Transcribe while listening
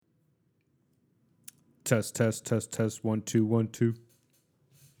Test, test, test, test. 1, 2, 1, 2.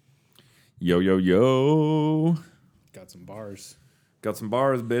 Yo, yo, yo. Got some bars. Got some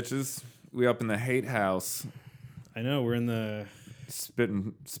bars, bitches. We up in the hate house. I know, we're in the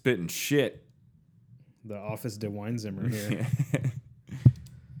Spitting shit. the Office de Weinzimmer here.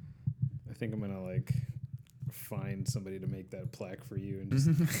 I think I'm gonna find somebody to make that plaque for you and just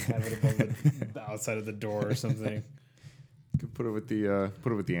have it above the outside of the door or something. Could put it with the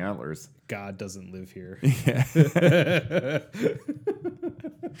antlers. God doesn't live here. Yeah.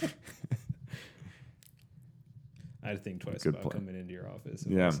 I'd think twice Good about point. coming into your office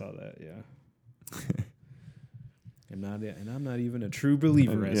if I saw that. Yeah. And I'm not even a true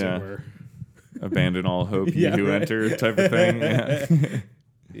believer, as it were. Abandon all hope, you who enter, type of thing. Yeah.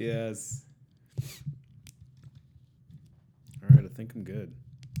 Yes. All right, I think I'm good.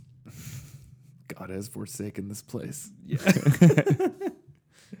 God has forsaken this place. Yeah.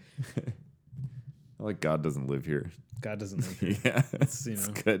 I like God doesn't live here. God doesn't live here. Yeah, That's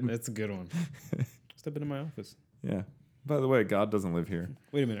good. That's a good one. Step into my office. Yeah. By the way, God doesn't live here.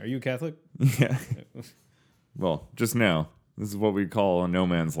 Wait a minute. Are you a Catholic? Yeah. Well, just now. This is what we call a no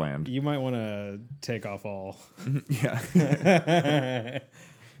man's land. You might want to take off all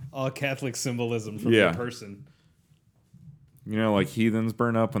all Catholic symbolism from your person. You know, like heathens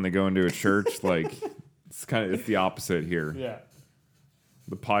burn up when they go into a church. Like it's the opposite here. Yeah.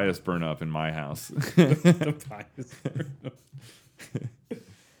 The pious burn up in my house. The pious burn up.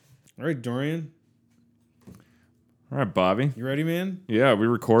 All right, Dorian. All right, Bobby. You ready, man? Yeah, we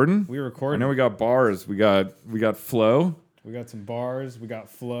recording? We recording. I know we got bars. We got flow. We got some bars. We got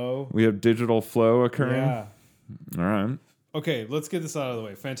flow. We have digital flow occurring. Yeah. All right. Okay, let's get this out of the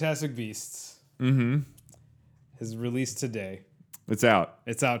way. Fantastic Beasts is released today. It's out.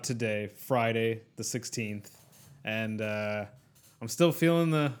 It's out today, Friday the 16th, and I'm still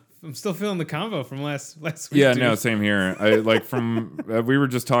feeling the combo from last week. Yeah, dude. no, same here. I we were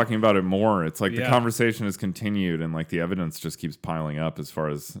just talking about it more. It's like the conversation has continued, and like the evidence just keeps piling up as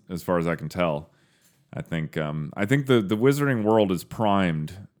far as I can tell. I think the wizarding world is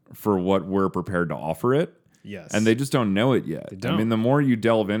primed for what we're prepared to offer it. Yes. And they just don't know it yet. They don't. I mean, the more you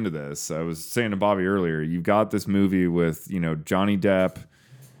delve into this, I was saying to Bobby earlier, you've got this movie with, Johnny Depp,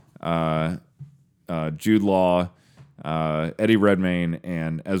 Jude Law, Eddie Redmayne,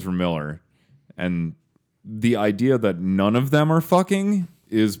 and Ezra Miller. And the idea that none of them are fucking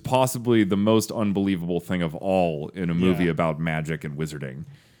is possibly the most unbelievable thing of all in a movie about magic and wizarding.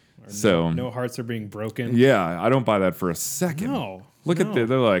 No hearts are being broken. Yeah, I don't buy that for a second. No. They're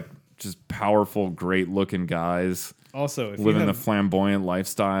like just powerful, great looking guys. Also, if living the flamboyant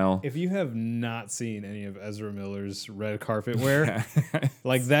lifestyle. If you have not seen any of Ezra Miller's red carpet wear,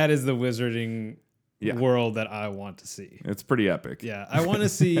 that is the wizarding world that I want to see. It's pretty epic. Yeah, I want to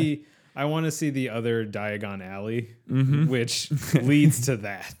see the other Diagon Alley, which leads to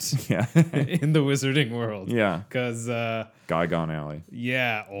that. Yeah, in the wizarding world. Yeah, because Diagon Alley.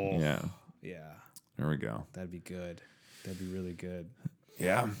 Yeah. Oh. Yeah. Yeah. There we go. That'd be good. That'd be really good.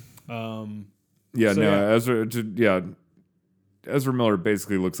 Yeah. Ezra Miller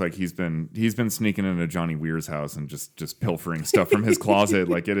basically looks like he's been sneaking into Johnny Weir's house and just pilfering stuff from his closet.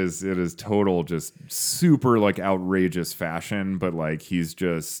 Like it is total just super like outrageous fashion, but like he's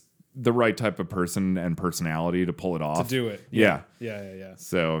just the right type of person and personality to pull it off. To do it. Yeah.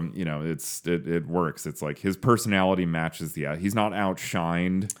 So, it works. It's like his personality matches he's not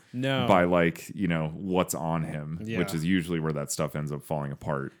outshined by what's on him, which is usually where that stuff ends up falling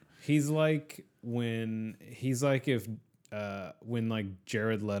apart. He's like when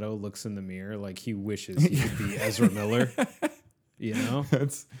Jared Leto looks in the mirror, like he wishes he could be Ezra Miller.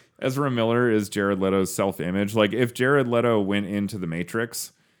 It's Ezra Miller is Jared Leto's self-image. Like if Jared Leto went into the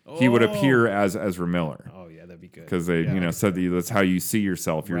Matrix, he would appear as Ezra Miller. Oh yeah, that'd be good. Because they said that's how you see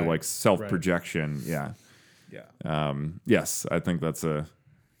yourself. You're like self-projection. Right. Yeah. Yes, I think that's a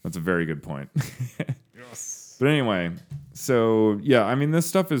very good point. Yes. But anyway, so yeah, I mean, this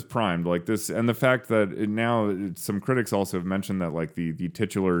stuff is primed like this, and the fact that some critics also have mentioned that like the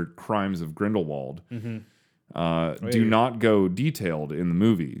titular crimes of Grindelwald do not go detailed in the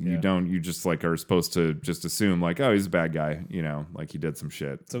movie. Yeah. You just like are supposed to just assume like, oh, he's a bad guy, like he did some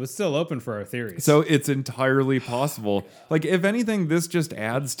shit. So it's still open for our theories. So it's entirely possible. Like if anything, this just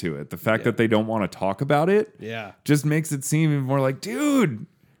adds to it. The fact that they don't want to talk about it, just makes it seem even more like, dude.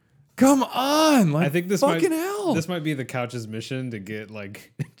 Come on! Like, I think this might be the couch's mission to get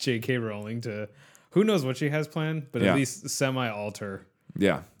like J.K. Rowling to, who knows what she has planned, but at least semi-alter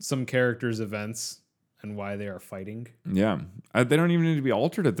some characters' events and why they are fighting. Yeah, they don't even need to be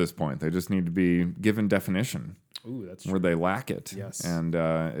altered at this point. They just need to be given definition. Ooh, that's true. where they lack it. Yes. And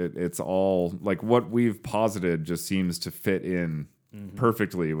it's all like what we've posited just seems to fit in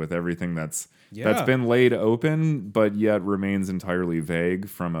perfectly with everything that's been laid open, but yet remains entirely vague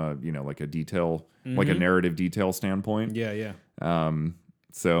from a, like a detail, like a narrative detail standpoint. Yeah.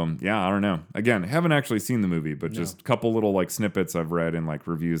 So yeah, I don't know. Again, haven't actually seen the movie, but just a couple little like snippets I've read and like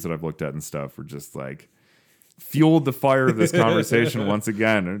reviews that I've looked at and stuff were just like fueled the fire of this conversation once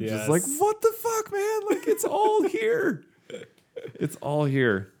again. And just like, what the fuck, man? Like it's all here. It's all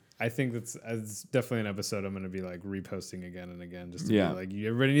here. I think it's definitely an episode I'm going to be like reposting again and again, just to be like,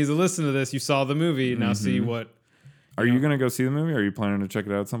 everybody needs to listen to this. You saw the movie, now see what. Are you going to go see the movie? Or are you planning to check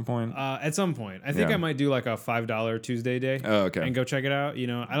it out at some point? At some point. I think I might do like a $5 Tuesday day. Oh, okay. And go check it out.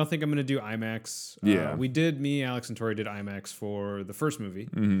 I don't think I'm going to do IMAX. Me, Alex, and Tori did IMAX for the first movie.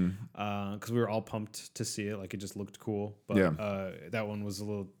 Because we were all pumped to see it. Like it just looked cool. But that one was a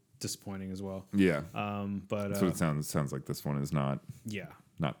little disappointing as well. Yeah. But that's what it sounds like. This one is not. Yeah.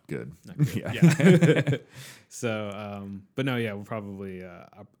 Not good. Not good. Yeah. So, but no, we'll probably.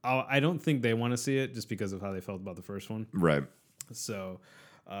 I don't think they want to see it just because of how they felt about the first one. Right. So,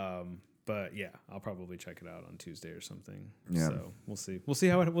 but yeah, I'll probably check it out on Tuesday or something. Yeah. So we'll see. We'll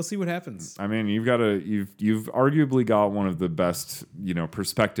see what happens. I mean, you've arguably got one of the best,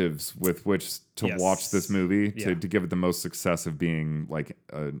 perspectives with which to watch this movie to give it the most success of being like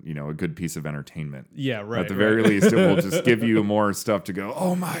a good piece of entertainment. Yeah, right. At the very least, it will just give you more stuff to go,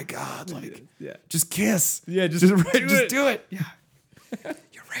 oh my God, like, just kiss. Yeah, just do it. Yeah.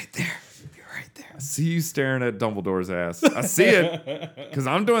 You're right there. I see you staring at Dumbledore's ass. I see it because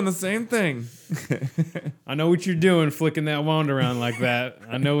I'm doing the same thing. I know what you're doing, flicking that wand around like that.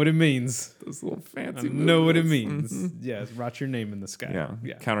 I know what it means. Those little fancy. I know what it means. Yeah, write your name in the sky.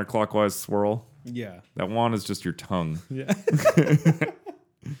 Yeah. Counterclockwise swirl. Yeah. That wand is just your tongue. Yeah.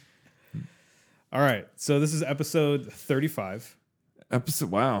 All right. So this is episode 35.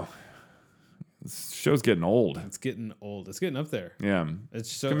 Wow. This show's getting old. It's getting old. It's getting up there. Yeah.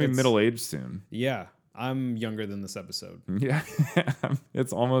 It's going to be middle-aged soon. Yeah. I'm younger than this episode. Yeah.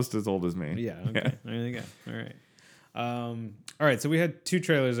 It's almost as old as me. Yeah. Okay. There you go. All right. All right. So we had 2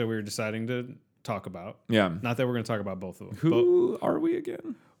 trailers that we were deciding to talk about. Yeah. Not that we're going to talk about both of them. Who are we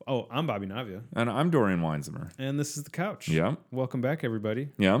again? Oh, I'm Bobby Navia. And I'm Dorian Weinzimmer. And this is The Couch. Yeah. Welcome back, everybody.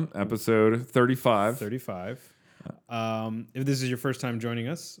 Yeah. Episode 35. 35. If this is your first time joining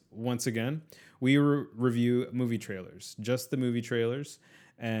us, once again, we review movie trailers, just the movie trailers,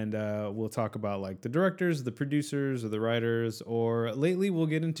 and we'll talk about like the directors, the producers, or the writers, or lately we'll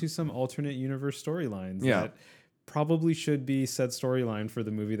get into some alternate universe storylines that probably should be said storyline for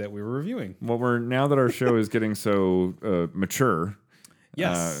the movie that we were reviewing. Well, now that our show is getting so mature.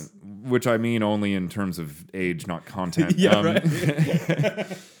 Yes. Which I mean only in terms of age, not content. Right.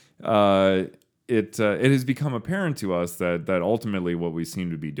 It has become apparent to us that ultimately what we seem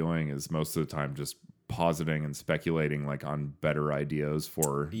to be doing is most of the time just positing and speculating like on better ideas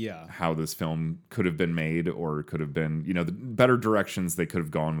for how this film could have been made or could have been, the better directions they could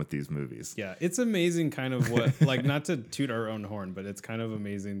have gone with these movies. Yeah, it's amazing kind of what, like not to toot our own horn, but it's kind of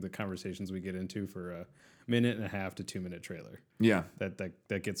amazing the conversations we get into for a minute and a half to 2 minute trailer. Yeah.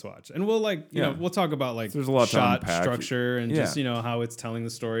 That gets watched. And we'll we'll talk about like there's a lot shot structure and just, how it's telling the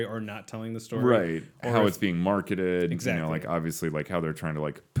story or not telling the story. Right. Or how it's being marketed. Exactly. Like obviously like how they're trying to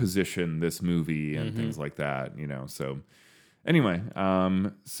like position this movie and things like that, So anyway,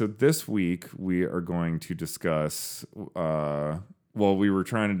 so this week we are going to discuss, we were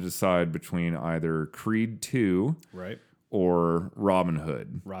trying to decide between either Creed 2 or Robin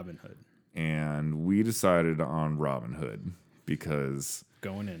Hood. Robin Hood. And we decided on Robin Hood because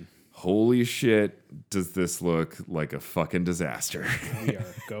going in. Holy shit, does this look like a fucking disaster. We are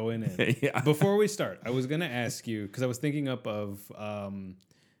going in. Before we start, I was going to ask you, because I was thinking up of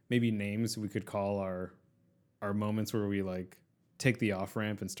maybe names we could call our moments where we like take the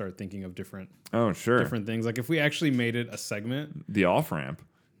off-ramp and start thinking of different things. Like if we actually made it a segment. The off-ramp?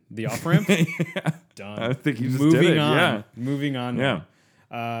 The off-ramp? Done. I think you just did it. On. Yeah. Moving on. Yeah.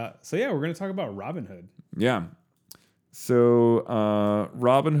 We're going to talk about Robin Hood. Yeah. So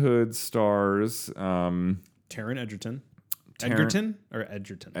Robin Hood stars Taron Egerton. Edgerton or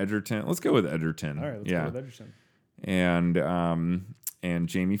Edgerton? Edgerton. Let's go with Edgerton. All right, let's go with Edgerton. And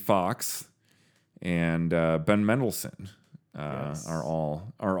Jamie Foxx and Ben Mendelsohn are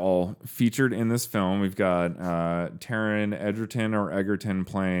all featured in this film. We've got Taron Egerton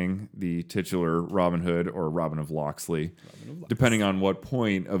playing the titular Robin Hood or Robin of Locksley, depending on what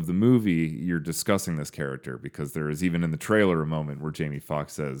point of the movie you're discussing this character, because there is even in the trailer a moment where Jamie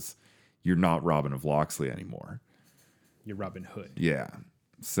Foxx says, "You're not Robin of Locksley anymore. You're Robin Hood." Yeah.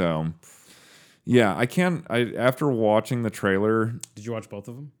 So Yeah, I can't. After watching the trailer, Did you watch both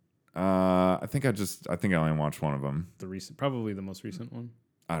of them? I think I only watched one of them. Probably the most recent one.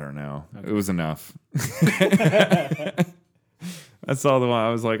 I don't know. Okay. It was enough. I saw the one.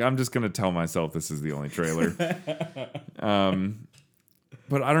 I was like, I'm just gonna tell myself this is the only trailer.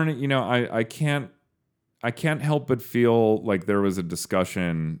 But I don't. I can't help but feel like there was a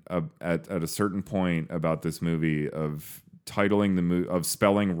discussion at a certain point about this movie of titling the movie of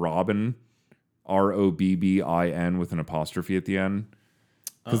spelling Robin, Robbin with an apostrophe at the end.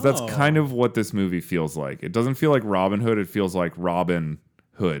 Because that's kind of what this movie feels like. It doesn't feel like Robin Hood. It feels like Robin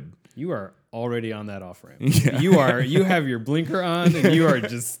Hood. You are already on that off ramp. Yeah. You have your blinker on, and you are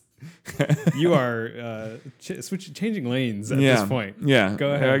just changing lanes at this point. Yeah,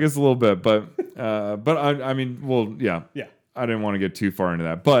 go ahead. I guess a little bit, but I mean, well, yeah. I didn't want to get too far into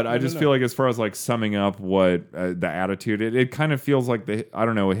that, but I just feel like as far as like summing up what the attitude, it kind of feels like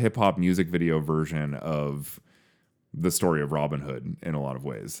a hip hop music video version of the story of Robin Hood in a lot of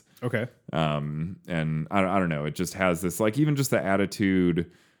ways. Okay. And I don't know. It just has this, like, even just the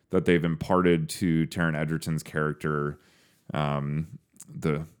attitude that they've imparted to Taron Egerton's character,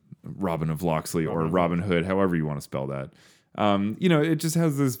 the Robin of Locksley or Robin Hood, however you want to spell that. It just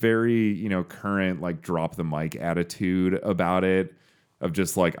has this very, current, like, drop the mic attitude about it of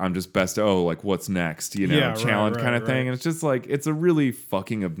just like, I'm just best. Oh, like, what's next? Challenge kind of thing. And it's just like, it's a really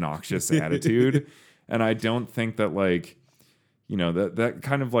fucking obnoxious attitude. And I don't think that, like, that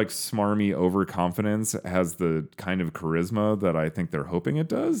kind of like smarmy overconfidence has the kind of charisma that I think they're hoping it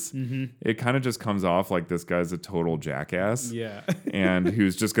does. Mm-hmm. It kind of just comes off like this guy's a total jackass. Yeah. And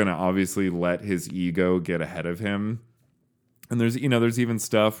who's just going to obviously let his ego get ahead of him. And there's even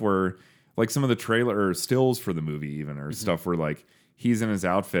stuff where, like, some of the trailer or stills for the movie even or stuff where, like, he's in his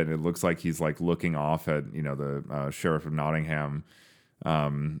outfit and it looks like he's like looking off at, the Sheriff of Nottingham,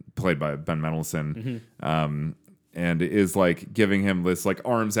 played by Ben Mendelsohn, and is like giving him this like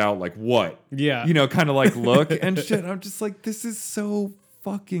arms out, like, what? Yeah. Kind of like look and shit. I'm just like, this is so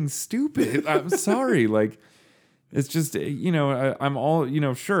fucking stupid. I'm sorry. Like, it's just, I'm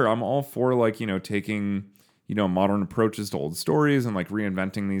all, sure, I'm all for, like, taking, modern approaches to old stories and like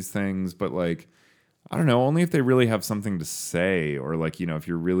reinventing these things. But, like, I don't know, only if they really have something to say, or like, if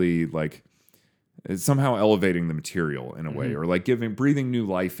you're really like somehow elevating the material in a way, or like breathing new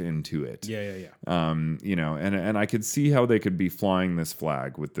life into it. Yeah. And I could see how they could be flying this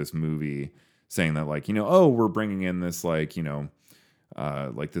flag with this movie, saying that, like, oh, we're bringing in this, like,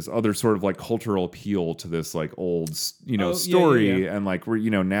 like this other sort of like cultural appeal to this like old, story. Yeah. And like,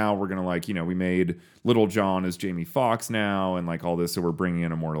 we're, now we're going to, like, we made Little John as Jamie Foxx now and like all this. So we're bringing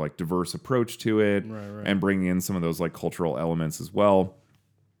in a more like diverse approach to it, and bringing in some of those like cultural elements as well.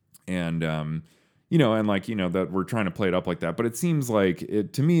 And, and like, that we're trying to play it up like that. But it seems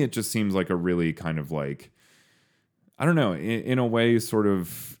like to me, it just seems like a really kind of like, I don't know, in a way, sort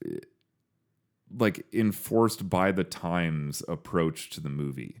of like enforced by the times approach to the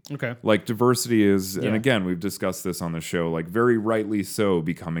movie. Okay. Like, diversity is, and again, we've discussed this on the show, like very rightly so,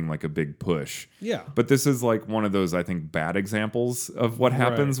 becoming like a big push. Yeah. But this is like one of those, I think, bad examples of what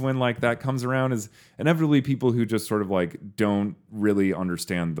happens when like that comes around, is inevitably people who just sort of like don't really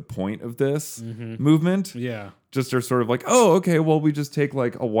understand the point of this movement. Yeah. Just are sort of like, oh, okay, well, we just take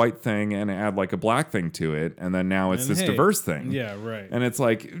like a white thing and add like a black thing to it, and then now it's this diverse thing. Yeah, right. And it's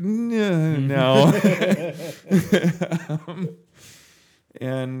like, no.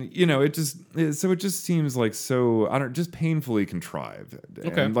 And it just seems like so, just painfully contrived.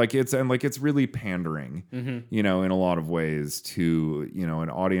 Okay. And it's really pandering, in a lot of ways to, an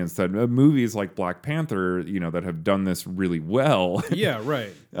audience that movies like Black Panther, that have done this really well. Yeah,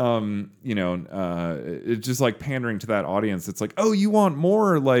 right. It's just like pandering to that audience. It's like, oh, you want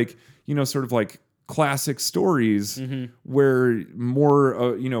more, like, sort of like classic stories where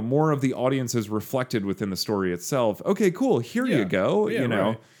more, more of the audience is reflected within the story itself. Okay, cool. Here you go.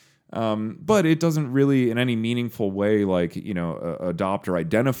 Yeah, right. But it doesn't really in any meaningful way, like, adopt or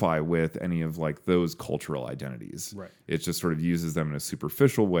identify with any of like those cultural identities. Right. It just sort of uses them in a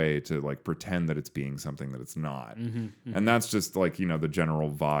superficial way to like pretend that it's being something that it's not. And that's just like, the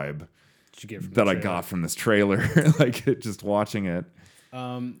general vibe that I got from this trailer, like just watching it.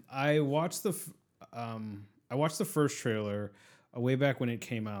 I watched the first trailer way back when it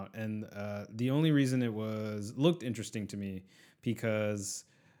came out, and the only reason it looked interesting to me because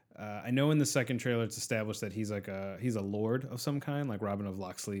I know in the second trailer it's established that he's a lord of some kind, like Robin of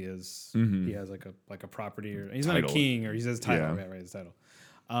Locksley is. He has like a property, or he's title. Not a king, or he says title, right, his title.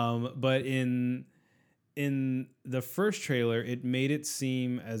 But in the first trailer, it made it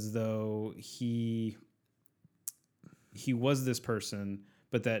seem as though he was this person,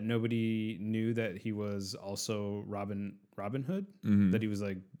 but that nobody knew that he was also Robin Hood, that he was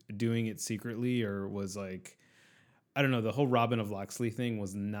like doing it secretly, or was like, I don't know, the whole Robin of Locksley thing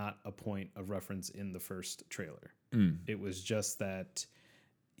was not a point of reference in the first trailer. It was just that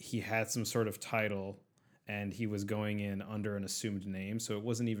he had some sort of title and he was going in under an assumed name, so it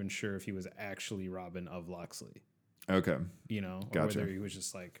wasn't even sure if he was actually Robin of Locksley. Okay. You know, or Gotcha. whether he was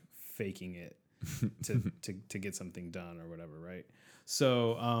just like faking it to get something done or whatever, right?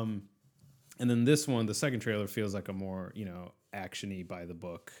 So, and then this one, the second trailer feels like a more, you know, actiony by the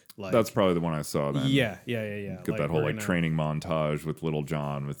book. Like That's probably the one I saw then. Yeah. Get Like, that whole we're like gonna- training montage with Little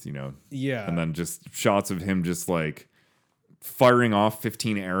John with, you know, Yeah. and then just shots of him just like firing off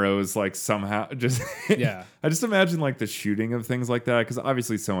 15 arrows like somehow just Yeah. I just imagine like the shooting of things like that, because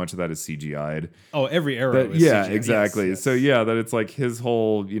obviously so much of that is CGI'd. Oh, every arrow is Yeah, CGI. exactly. Yes. So yeah, that it's like his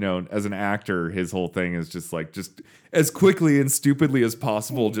whole, you know, as an actor, his whole thing is just like just as quickly and stupidly as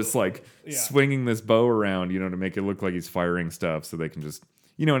possible, just like swinging this bow around, you know, to make it look like he's firing stuff, so they can just,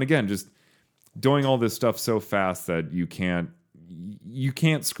 you know, and again, just doing all this stuff so fast that you can't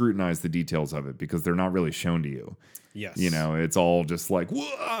scrutinize the details of it because they're not really shown to you. Yes. You know, it's all just like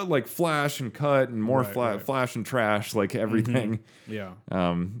whoa, like flash and cut and more flash and trash, like everything. Yeah.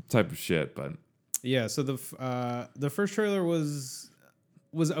 Type of shit. But Yeah. So the first trailer was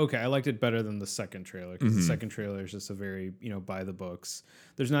okay. I liked it better than the second trailer, because the second trailer is just a very, you know, by the books.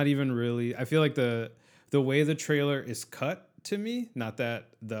 There's not even really, I feel like the way the trailer is cut, to me, not that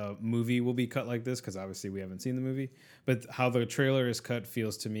the movie will be cut like this, because obviously we haven't seen the movie, but how the trailer is cut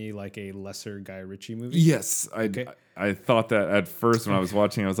feels to me like a lesser Guy Ritchie movie. yes, I thought that at first when I was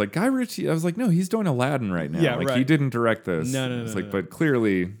watching. I was like, Guy Ritchie. I was like, no, he's doing Aladdin right now. Yeah, like right. he didn't direct this. No, It's no, like, no. but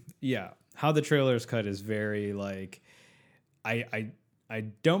clearly, Yeah, how the trailer is cut is very like, I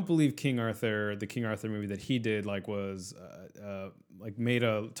don't believe the King Arthur movie that he did like was like made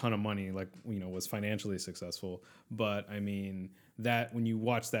a ton of money, like, you know, was financially successful. But I mean, that when you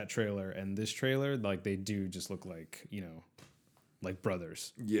watch that trailer and this trailer, like they do just look like, you know, like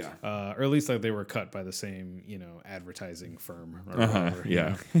brothers. yeah, Or at least like they were cut by the same, you know, advertising firm. Or whatever, you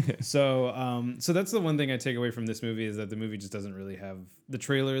yeah. know? So that's the one thing I take away from this movie, is that the movie just doesn't really have, the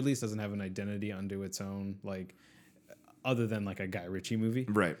trailer at least doesn't have an identity unto its own, like other than like a Guy Ritchie movie,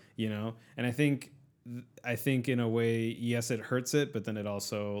 right. you know? And I think in a way, yes, it hurts it, but then it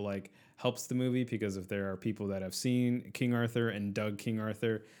also like helps the movie, because if there are people that have seen King Arthur and dug King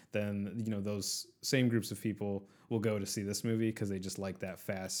Arthur, then, you know, those same groups of people will go to see this movie because they just like that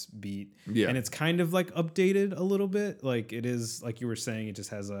fast beat. Yeah. And it's kind of like updated a little bit. Like it is, like you were saying, it just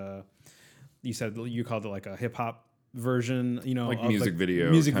has you called it like a hip hop version, you know, Like of music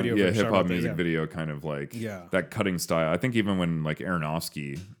video, music kind video, of, yeah, version. hip Sorry hop about that, music yeah. video, kind of like Yeah. that cutting style. I think even when like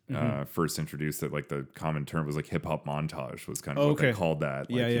Aronofsky first introduced it, like the common term was like hip hop montage was kind of what they Okay. called that.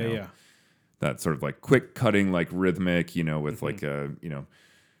 Like, Yeah, you yeah, know, yeah. that sort of like quick cutting, like rhythmic, you know, with like you know,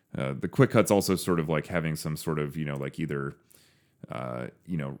 the quick cuts also sort of like having some sort of, you know, like either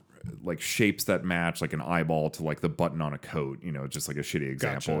you know, like shapes that match, like an eyeball to like the button on a coat, you know, just like a shitty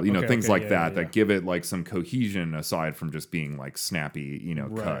example, Gotcha. you know, Okay, things okay, like yeah, that, yeah, that yeah. give it like some cohesion aside from just being like snappy, you know,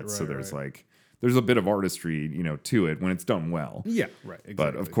 cuts. So right, there's right. like, there's a bit of artistry, you know, to it when it's done well. Yeah, right. Exactly.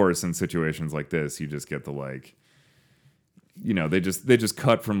 But of course, in situations like this, you just get the like, you know, they just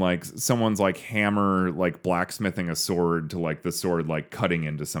cut from like someone's like hammer, like blacksmithing a sword to like the sword like cutting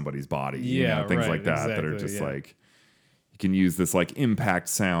into somebody's body. You Yeah, know, things right, like that that are exactly, just yeah. like, you can use this like impact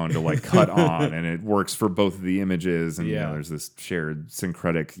sound to like cut on, and it works for both of the images, and you know, Yeah. there's this shared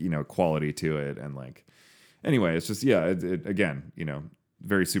syncretic, you know, quality to it, and like, anyway, it's just it again, you know,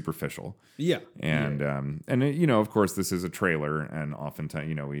 very superficial. Yeah. And you know, of course, this is a trailer, and oftentimes,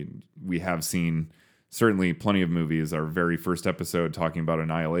 you know, we have seen certainly plenty of movies. Our very first episode talking about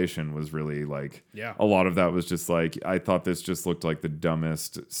Annihilation was really like, Yeah. a lot of that was just like, I thought this just looked like the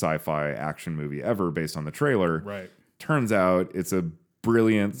dumbest sci-fi action movie ever based on the trailer. Right. Turns out it's a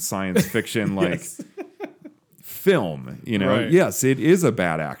brilliant science fiction like Yes. film. You know, Right. yes, it is a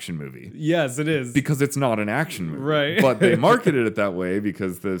bad action movie. Yes, it is. Because it's not an action movie. Right. But they marketed it that way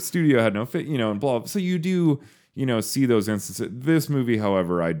because the studio had no fit, you know, and blah. So you do, you know, see those instances. This movie,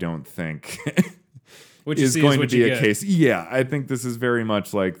 however, I don't think What you is see is going to what be you a get. case. Yeah, I think this is very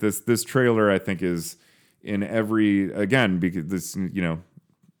much like this trailer, I think, is in every, again, because this, you know,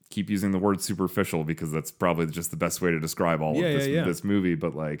 keep using the word superficial because that's probably just the best way to describe all of this movie.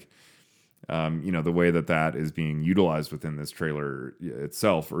 But like, you know, the way that is being utilized within this trailer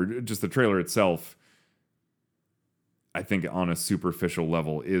itself, or just the trailer itself, I think on a superficial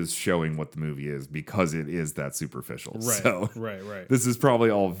level is showing what the movie is because it is that superficial. Right. So Right. this is probably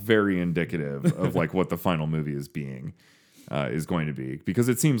all very indicative of like what the final movie is being. is going to be, because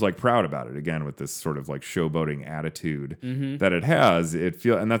it seems like proud about it again with this sort of like showboating attitude that it has.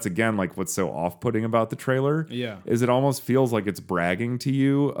 And that's again like what's so off-putting about the trailer. Yeah, is it almost feels like it's bragging to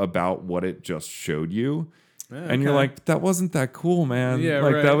you about what it just showed you. And you're like, that wasn't that cool, man. Yeah,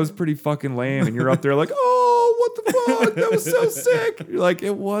 like right. that was pretty fucking lame. And you're up there like, oh, what the fuck? That was so sick. You're like,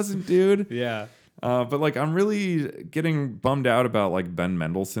 it wasn't, dude. Yeah. But like, I'm really getting bummed out about like Ben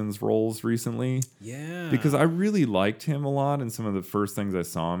Mendelsohn's roles recently. Yeah. Because I really liked him a lot in some of the first things I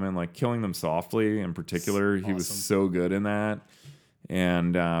saw him in, like Killing Them Softly in particular. He was so good in that.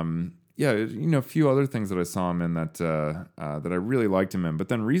 And yeah, a few other things that I saw him in that that I really liked him in. But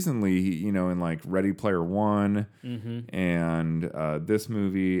then recently, in like Ready Player One and this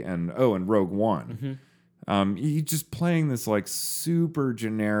movie and Rogue One. He's just playing this like super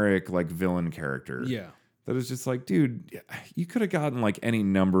generic like villain character. Yeah. That is just like, dude, you could have gotten like any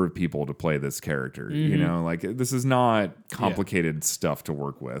number of people to play this character. Like this is not complicated stuff to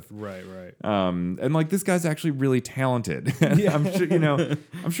work with. Right. And like this guy's actually really talented.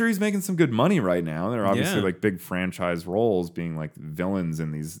 I'm sure he's making some good money right now. They're obviously like big franchise roles being like villains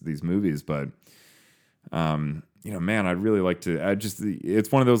in these movies, but man, I'd really like to.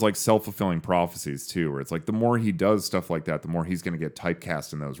 It's one of those like self-fulfilling prophecies too, where it's like the more he does stuff like that, the more he's going to get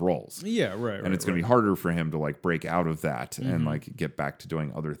typecast in those roles. Yeah, right. And it's going to be harder for him to like break out of that and like get back to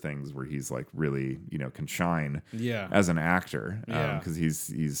doing other things where he's like really can shine. As an actor, because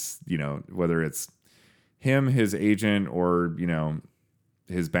he's whether it's him, his agent, or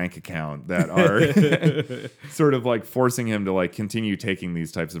his bank account that are sort of like forcing him to like continue taking these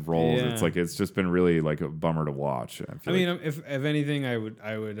types of roles. It's like it's just been really like a bummer to watch. I mean, if anything, I would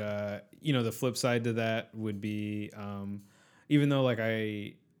the flip side to that would be even though like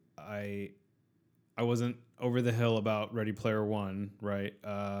I wasn't over the hill about Ready Player One, right?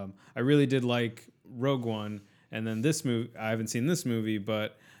 I really did like Rogue One, and then this movie. I haven't seen this movie,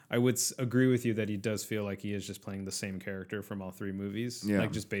 but I would agree with you that he does feel like he is just playing the same character from all three movies. Yeah.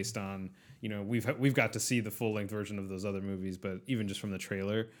 Like just based on, we've got to see the full length version of those other movies, but even just from the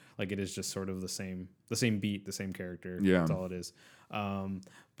trailer, like it is just sort of the same beat, the same character. Yeah. That's all it is.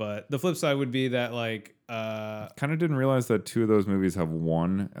 But the flip side would be that like, kind of didn't realize that two of those movies have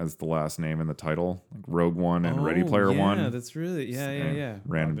one as the last name in the title, like Rogue One and Ready Player One. Yeah, that's really, yeah.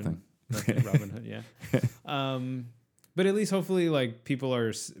 Random thing. Robin Hood, yeah. But at least hopefully like people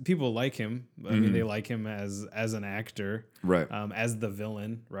like him. I mean, they like him as an actor, right? As the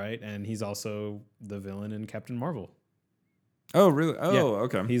villain, right? And he's also the villain in Captain Marvel. Oh, really? Oh, yeah.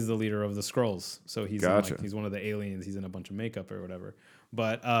 Okay. He's the leader of the Skrulls, so he's he's one of the aliens. He's in a bunch of makeup or whatever.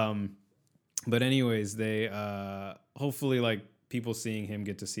 But anyways, they hopefully like people seeing him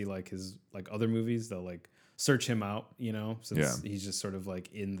get to see like his like other movies. They'll like search him out, since he's just sort of like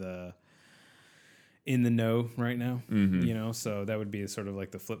in the know right now, so that would be sort of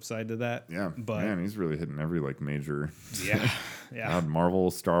like the flip side to that. Yeah, but man, he's really hitting every like major. Yeah. God, Marvel,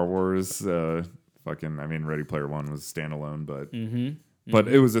 Star Wars, Ready Player One was standalone, but but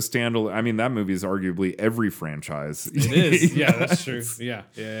it was a standalone. I mean, that movie is arguably every franchise. It is. Yeah, that's true. Yeah.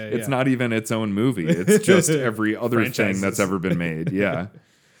 It's not even its own movie. It's just every other thing that's ever been made. Yeah.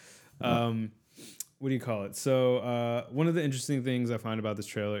 What do you call it? So one of the interesting things I find about this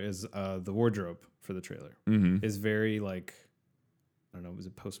trailer is the wardrobe for the trailer is very like, I don't know, is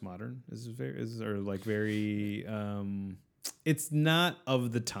it postmodern? It's not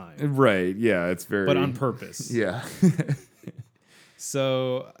of the time. Right. Yeah. It's very, but on purpose. Yeah.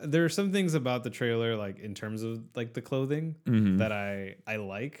 So there are some things about the trailer, like in terms of like the clothing that I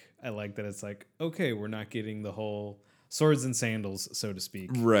like. I like that it's like, okay, we're not getting the whole swords and sandals, so to speak.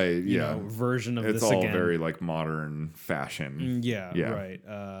 Right. Yeah. Version of it's this all again. very like modern fashion. Yeah. Right.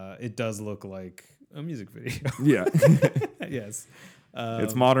 It does look like a music video. Yeah. Yes.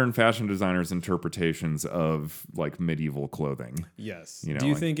 It's modern fashion designers' interpretations of like medieval clothing. Yes. Do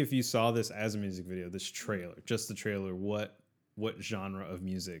you think if you saw this as a music video, this trailer, just the trailer, what genre of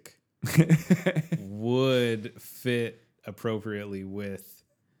music would fit appropriately with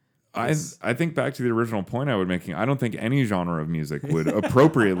this? I think back to the original point I was making. I don't think any genre of music would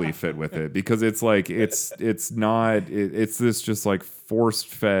appropriately fit with it, because it's like it's this just like force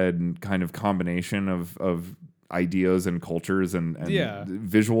fed kind of combination of ideas and cultures and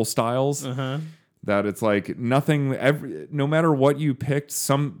visual styles. That it's like nothing. No matter what you picked,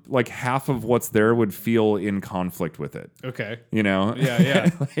 some like half of what's there would feel in conflict with it. Okay.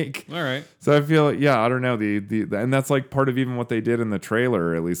 Yeah. Like, all right. So I feel, I don't know, the and that's like part of even what they did in the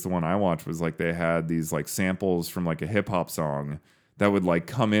trailer. At least the one I watched was like they had these like samples from like a hip hop song that would like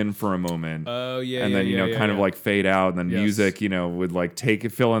come in for a moment. Oh yeah, and yeah, then yeah, kind of like fade out, and then Yes. music would like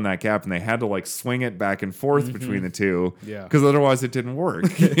fill in that gap, and they had to like swing it back and forth between the two, Yeah. because otherwise it didn't work.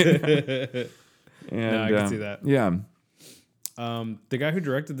 And, No, I can see that. Yeah. The guy who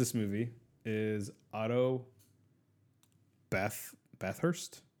directed this movie is Otto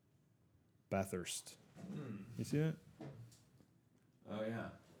Bathurst. You see that? Oh yeah.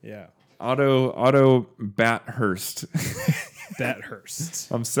 Yeah. Otto Bathurst. Bathurst.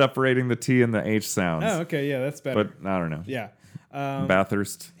 I'm separating the T and the H sounds. Oh, okay. Yeah, that's better. But I don't know. Yeah.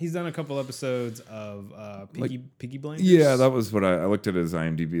 Bathurst. He's done a couple episodes of Peaky Blinders. Yeah, that was what I looked at his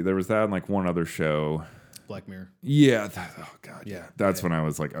IMDb. There was that and like one other show. Black Mirror. Yeah. Oh god. Yeah. That's when I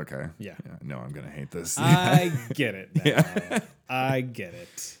was like, okay. Yeah. No, I'm gonna hate this. I get it now. Yeah. I get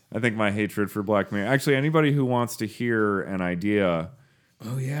it. I think my hatred for Black Mirror. Actually, anybody who wants to hear an idea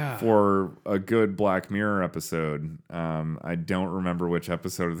Oh yeah. for a good Black Mirror episode, I don't remember which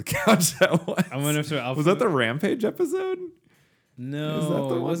episode of the couch that was. I'm gonna have to. Was that the Rampage episode?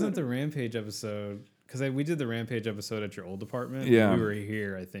 No, it wasn't the Rampage episode. Because we did the Rampage episode at your old apartment. Yeah. We were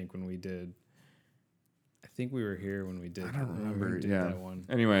here, I think, when we did. I think we were here when we did. I don't remember. That one.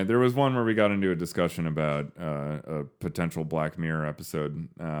 Anyway, there was one where we got into a discussion about a potential Black Mirror episode,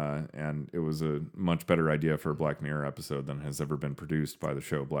 and it was a much better idea for a Black Mirror episode than has ever been produced by the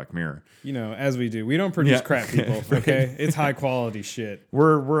show Black Mirror. You know, as we do, we don't produce crap, people. Okay, it's high quality shit.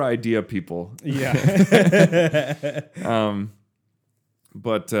 We're idea people. Yeah.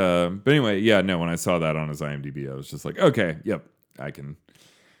 But anyway, yeah. No, when I saw that on his IMDb, I was just like, okay, yep, I can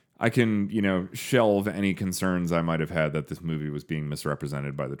shelve any concerns I might have had that this movie was being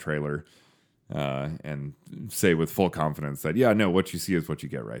misrepresented by the trailer, and say with full confidence that what you see is what you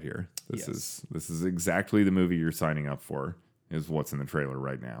get right here. This is exactly the movie you're signing up for. Is what's in the trailer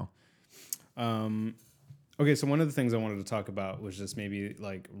right now. Okay, so one of the things I wanted to talk about was just maybe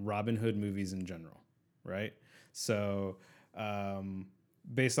like Robin Hood movies in general, right? So,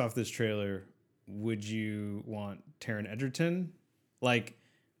 based off this trailer, would you want Taron Egerton? Like,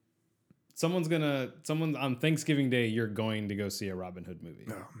 someone on Thanksgiving Day, you're going to go see a Robin Hood movie.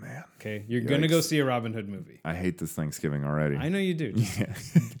 Oh man. Okay, you're going to go see a Robin Hood movie. I hate this Thanksgiving already. I know you do.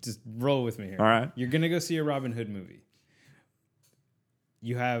 Just roll with me here. All right. You're going to go see a Robin Hood movie.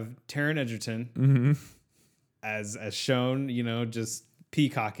 You have Taron Egerton as shown, just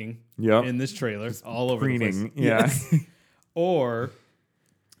peacocking in this trailer, just all over preening. the place. Yeah. Yes. Or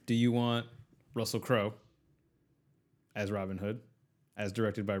do you want Russell Crowe as Robin Hood, as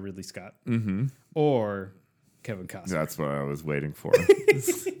directed by Ridley Scott, or Kevin Costner? That's what I was waiting for.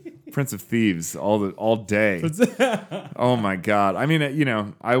 Prince of Thieves all day. Oh my god! I mean,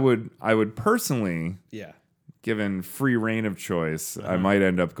 I would personally, given free reign of choice, I might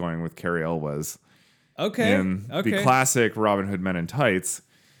end up going with Cary Elwes. Okay. In the classic Robin Hood Men in Tights.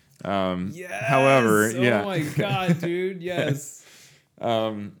 Yes. However, oh my god, dude, yes.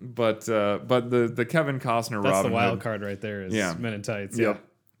 But the Kevin Costner That's Robin the wild Hood, card right there is Men in Tights. Yep.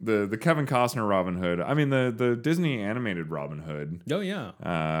 The Kevin Costner Robin Hood. I mean the Disney animated Robin Hood. Oh yeah.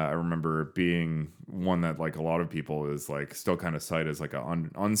 I remember it being one that like a lot of people is like still kind of cite as like an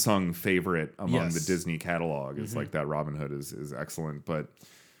unsung favorite among the Disney catalog. It's like that Robin Hood is excellent, but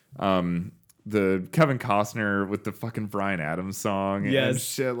the Kevin Costner with the fucking Bryan Adams song and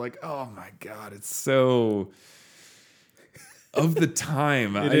shit, like, oh my god, it's so of the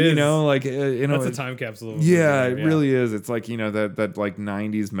time. It is. That's a time capsule. Yeah, it really is. It's like, that like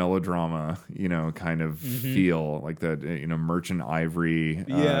 90s melodrama, kind of feel like that, Merchant Ivory,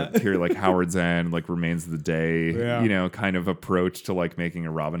 here like Howard's End, like Remains of the Day, kind of approach to like making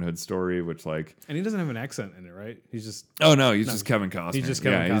a Robin Hood story, which like, and he doesn't have an accent in it, right? He's just just Kevin Costner. He's just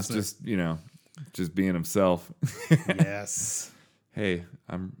Kevin Costner. He's just just being himself. Yes. Hey,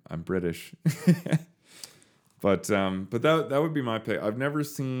 I'm British. But that would be my pick. I've never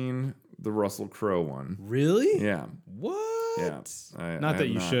seen the Russell Crowe one. Really? Yeah. What? Yeah. Not that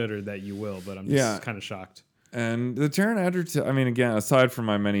you should or that you will, but I'm just kind of shocked. And the Taron Egerton, I mean, again, aside from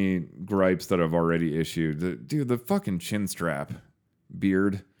my many gripes that I've already issued, the fucking chin strap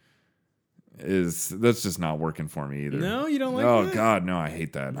beard that's just not working for me either. No, you don't like that? Oh god, no, I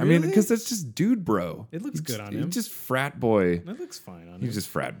hate that. Really? I mean, because that's just dude bro. It looks good on him. He's just frat boy. That looks fine on him. He's just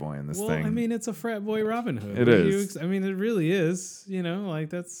frat boy in this thing. Well, I mean, it's a frat boy Robin Hood. It is. I mean, it really is.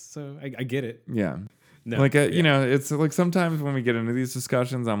 That's so. I get it. Yeah. No, it's like sometimes when we get into these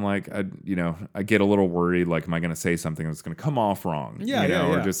discussions, I'm like, I get a little worried. Like, am I going to say something that's going to come off wrong?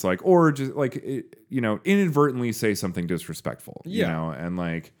 Or just inadvertently say something disrespectful. And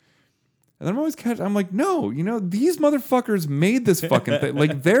like. And then I'm always I'm like, no, these motherfuckers made this fucking thing.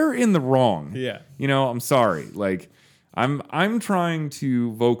 Like, they're in the wrong. Yeah. I'm sorry. Like, I'm trying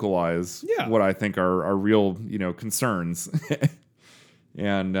to vocalize Yeah. what I think are real, concerns.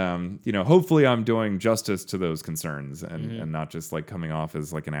 And, hopefully I'm doing justice to those concerns and not just like coming off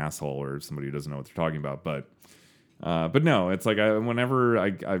as like an asshole or somebody who doesn't know what they're talking about. But no, it's like whenever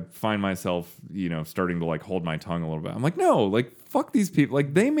I find myself, starting to like hold my tongue a little bit, I'm like, no, like fuck these people.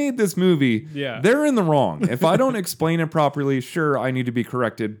 Like they made this movie. Yeah. They're in the wrong. If I don't explain it properly, sure, I need to be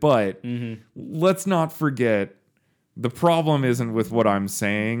corrected. But let's not forget the problem isn't with what I'm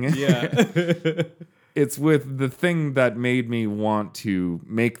saying. Yeah. It's with the thing that made me want to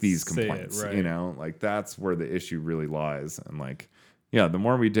make these Say it, complaints, right. like that's where the issue really lies. And like, yeah, the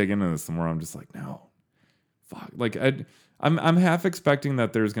more we dig into this, the more I'm just like, no, fuck. Like I'm half expecting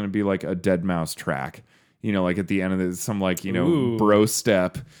that there's going to be like a Dead Mouse track, like at the end of this, some like, Ooh. bro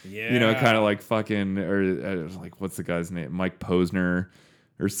step, Yeah. kind of like fucking, or like, what's the guy's name? Mike Posner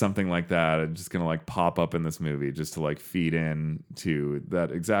or something like that. It's just going to like pop up in this movie just to like feed in to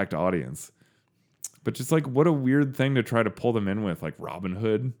that exact audience. But just like what a weird thing to try to pull them in with, like Robin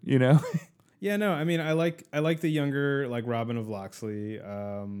Hood, Yeah, no, I mean, I like the younger like Robin of Locksley.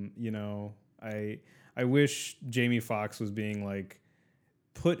 I wish Jamie Foxx was being like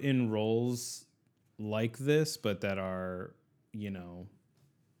put in roles like this, but that are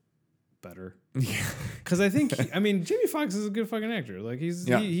better. Yeah. Because I think Jamie Foxx is a good fucking actor. Like he's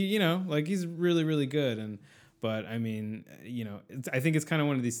he's really really good. But I mean, I think it's kind of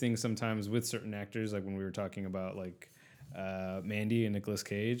one of these things sometimes with certain actors, like when we were talking about like Mandy and Nicolas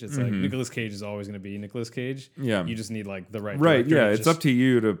Cage. It's like Nicolas Cage is always going to be Nicolas Cage. Yeah. You just need like the right Right. director Yeah. It's up to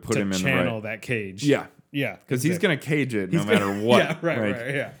you to put him in the right. channel that cage. Yeah. Yeah. Because he's going to cage it no matter what. Yeah.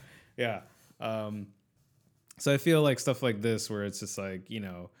 Right. Yeah. So I feel like stuff like this where it's just like,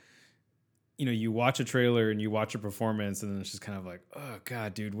 you watch a trailer and you watch a performance and then it's just kind of like, oh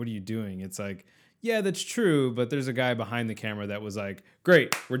God, dude, what are you doing? It's like, yeah, that's true, but there's a guy behind the camera that was like,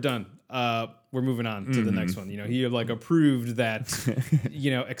 great, we're done. We're moving on to the next one. He like approved that,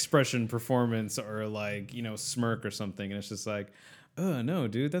 expression performance or like, smirk or something. And it's just like, oh no,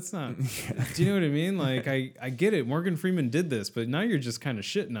 dude, that's not, do you know what I mean? Like, I get it. Morgan Freeman did this, but now you're just kind of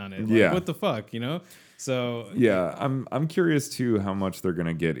shitting on it. Like, what the fuck, So yeah, I'm curious too how much they're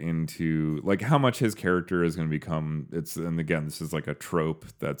gonna get into, like how much his character is gonna become. And again, this is like a trope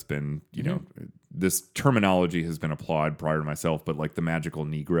that's been, this terminology has been applied prior to myself, but like the magical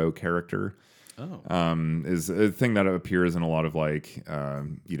Negro character. Is a thing that appears in a lot of like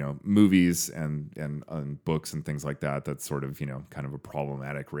movies and books and things like that. That's sort of kind of a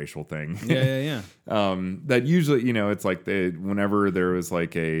problematic racial thing. Yeah. That usually it's like whenever there was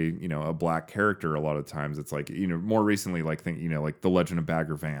like a black character, a lot of times it's like more recently like like The Legend of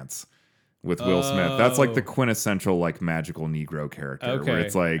Bagger Vance with Will Smith. That's like the quintessential like magical Negro character where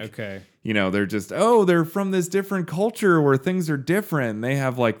it's like they're just they're from this different culture where things are different and they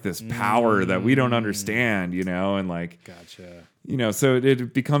have like this power that we don't understand, and like gotcha. So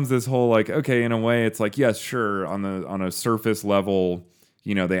it becomes this whole like, okay, in a way it's like, yes, sure, on a surface level,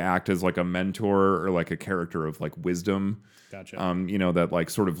 they act as like a mentor or like a character of like wisdom. Gotcha. That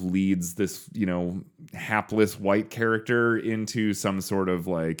like sort of leads this, hapless white character into some sort of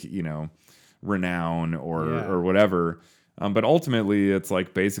like, renown or whatever. But ultimately it's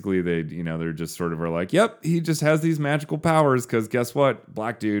like basically they're just sort of are like, yep, he just has these magical powers because guess what?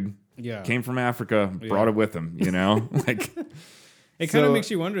 Black dude came from Africa, brought it with him, like it kind of makes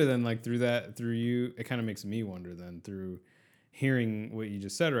you wonder then, like it kind of makes me wonder then through hearing what you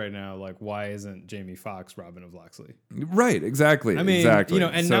just said right now, like why isn't Jamie Foxx Robin of Locksley? Right, exactly. I mean, exactly.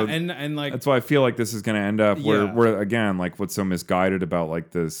 and so and like that's why I feel like this is going to end up where again, like what's so misguided about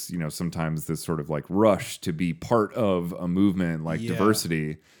like this, sometimes this sort of like rush to be part of a movement like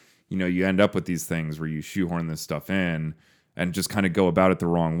diversity, you end up with these things where you shoehorn this stuff in and just kind of go about it the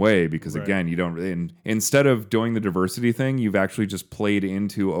wrong way because again, you don't. Instead of doing the diversity thing, you've actually just played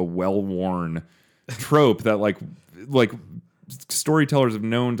into a well-worn trope that like storytellers have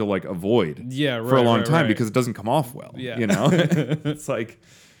known to like avoid for a long time because it doesn't come off well. It's like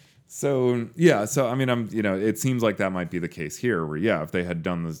so I mean it seems like that might be the case here where if they had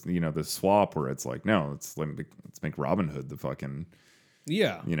done this this swap where it's like no, let's make Robin Hood the fucking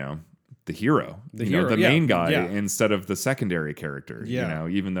the hero, the main guy instead of the secondary character.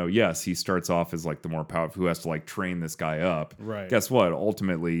 Even though yes, he starts off as like the more powerful who has to like train this guy up. Right. Guess what?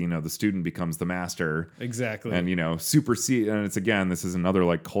 Ultimately, the student becomes the master. Exactly. And supersede. And it's again, this is another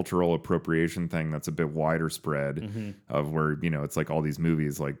like cultural appropriation thing that's a bit wider spread of where it's like all these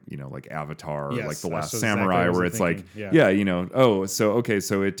movies like like Avatar or like The Last Samurai where it's like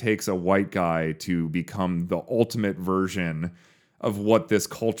so it takes a white guy to become the ultimate version of what this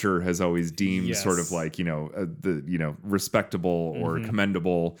culture has always deemed sort of Yes. like, respectable or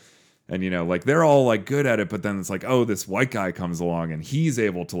commendable. And, like they're all like good at it, but then it's like, oh, this white guy comes along and he's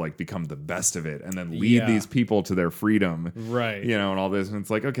able to like become the best of it and then lead Yeah. these people to their freedom. Right. And all this. And it's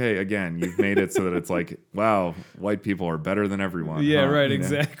like, okay, again, you've made it so that it's like, wow, white people are better than everyone. Yeah, huh? right,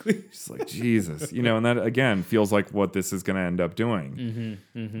 exactly. Just like, Jesus, and that again feels like what this is going to end up doing.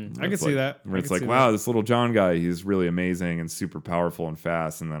 I can see that. Where I it's can like, see wow, that. this little John guy, he's really amazing and super powerful and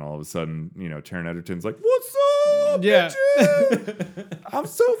fast. And then all of a sudden, Taron Egerton's like, what's up, Yeah. bitches? I'm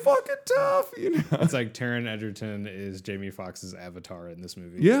so fucking tough, It's like Taron Egerton is Jamie Foxx's avatar in this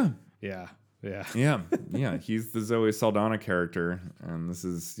movie. Yeah. Yeah. Yeah. Yeah. He's the Zoe Saldana character. And this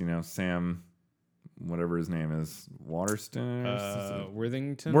is, Sam, whatever his name is, Waterston?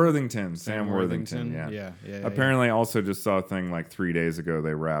 Worthington? Worthington. Sam Worthington. Yeah. Yeah. Apparently, I also just saw a thing like 3 days ago.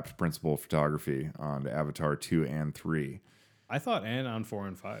 They wrapped principal photography on Avatar 2 and 3. I thought and on 4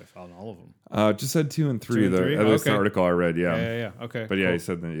 and 5 on all of them. Just said 2 and 3. 2 and 3? At least the Okay. article I read. Yeah. Okay. But yeah, cool. he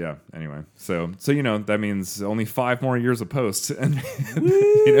said that. Yeah. Anyway, so that means only 5 more years of post, and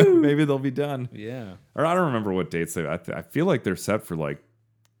maybe they'll be done. Yeah. Or I don't remember what dates they. I feel like they're set for like,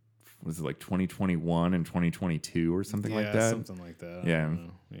 was it like 2021 and 2022 or something like that? Something like that. Yeah. I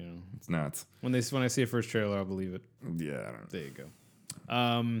don't know. It's nuts. When I see a first trailer, I'll believe it. Yeah. I don't know. There you go.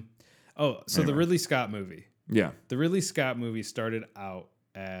 So the Ridley Scott movie. Yeah. The Ridley Scott movie started out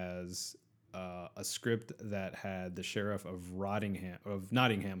as a script that had the sheriff of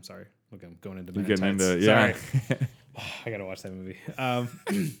Nottingham. Sorry, look, I'm going into. You're getting tights. into yeah. Sorry. I gotta watch that movie.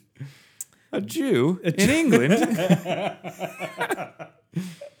 A Jew in England.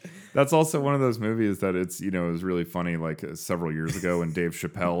 That's also one of those movies that it's, it was really funny like several years ago when Dave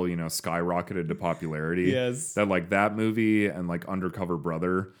Chappelle, skyrocketed to popularity. Yes. That like that movie and like Undercover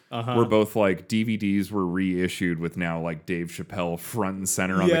Brother were both like DVDs were reissued with now like Dave Chappelle front and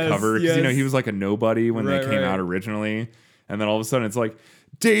center on the cover. Because, he was like a nobody when they came out originally. And then all of a sudden it's like,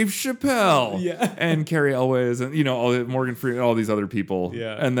 Dave Chappelle and Carrie Elwes and, all Morgan Freeman, all these other people.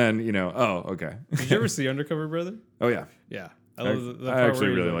 Yeah. And then, oh, okay. Did you ever see Undercover Brother? Oh, yeah. Yeah. I love the part actually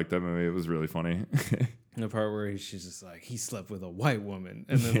where really liked that movie. It was really funny. the part where she's just like, he slept with a white woman.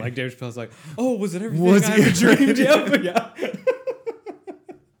 And then like Dave Chappelle's like, oh, was it everything Was I it- ever dreamed of? Yeah.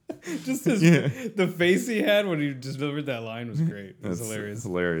 Just the face he had when he just delivered that line was great. It was hilarious.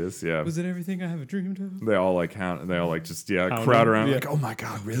 Hilarious, yeah. Was it everything I ever dreamed of? They all like count. They all like just Count crowd them? around Yeah. like, oh my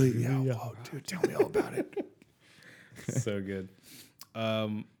god, really? Yeah. Whoa, dude, tell me all about it. So good.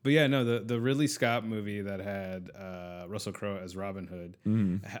 But yeah, no, the Ridley Scott movie that had Russell Crowe as Robin Hood,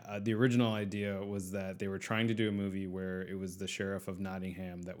 the original idea was that they were trying to do a movie where it was the sheriff of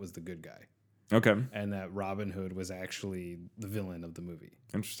Nottingham that was the good guy. Okay, And that Robin Hood was actually the villain of the movie.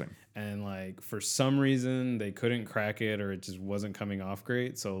 interesting. And like for some reason they couldn't crack it or it just wasn't coming off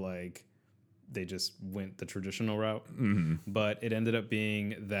great. So like they just went the traditional route. But it ended up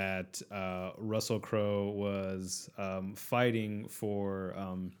being that Russell Crowe was fighting for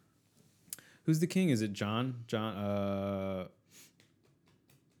who's the king? Is it John?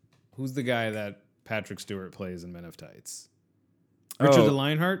 Who's the guy that Patrick Stewart plays in Men of Tights? Richard the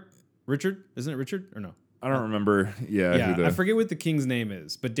Lionheart? Richard? Isn't it Richard or no? I don't remember. Yeah, I forget what the king's name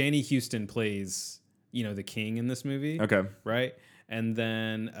is, but Danny Houston plays, the king in this movie. Okay, Right? And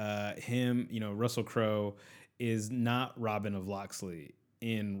then Russell Crowe is not Robin of Locksley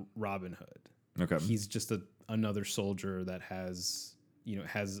in Robin Hood. okay, He's just another soldier that has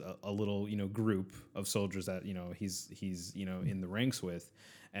a little, group of soldiers that, he's in the ranks with.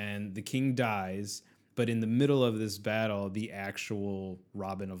 And the king dies, but in the middle of this battle, the actual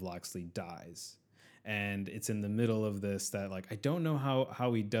Robin of Locksley dies. And it's in the middle of this that like I don't know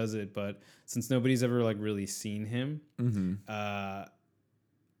how he does it, but since nobody's ever like really seen him,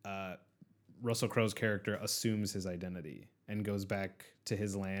 Russell Crowe's character assumes his identity and goes back to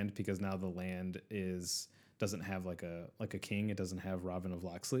his land because now the land doesn't have like a king. It doesn't have Robin of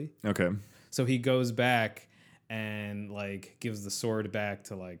Locksley. okay, So he goes back and like gives the sword back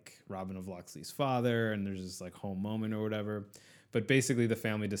to like Robin of Locksley's father, and there's this like home moment or whatever. But basically the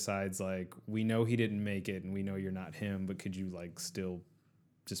family decides like, we know he didn't make it and we know you're not him, but could you like still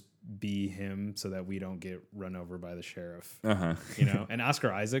just be him so that we don't get run over by the sheriff? And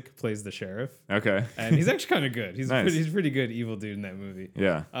Oscar Isaac plays the sheriff. okay, And he's actually kind of good. He's Nice. he's a pretty good evil dude in that movie.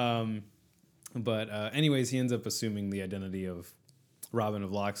 yeah, But anyways, he ends up assuming the identity of Robin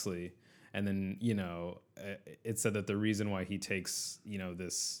of Locksley. And then, it said that the reason why he takes,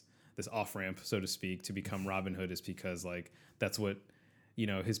 this off ramp, so to speak, to become Robin Hood is because like that's what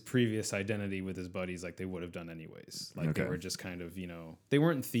his previous identity with his buddies, like they would have done anyways. Like they Okay. were just kind of, they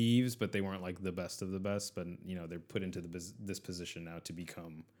weren't thieves, but they weren't like the best of the best. But they're put into this position now to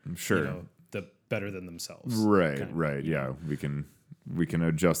become, Sure. the better than themselves. Right. kind of, Right. Yeah. We can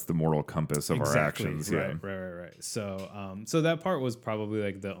adjust the moral compass of our actions. Right, Yeah. right. So that part was probably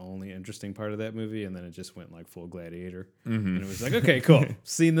like the only interesting part of that movie, and then it just went like full Gladiator, and it was like, okay, cool,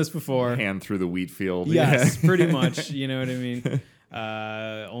 seen this before. Hand through the wheat field. Yes, pretty much. You know what I mean?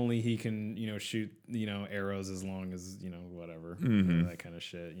 Only he can, shoot, arrows as long as, whatever, that kind of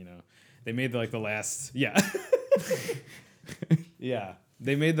shit. They made like the last, yeah, yeah.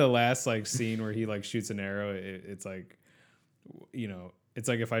 They made the last like scene where he like shoots an arrow. It's like, it's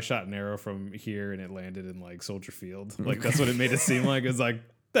like if I shot an arrow from here and it landed in like Soldier Field. Like that's what it made it seem like. It's like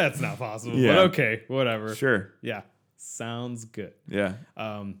that's not possible. Yeah. But okay, whatever. Sure. Yeah. Sounds good. Yeah.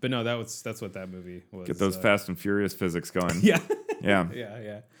 But no, that's what that movie was. Get those Fast and Furious physics going. Yeah. Yeah.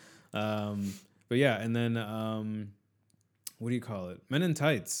 Yeah. But yeah, and then what do you call it? Men in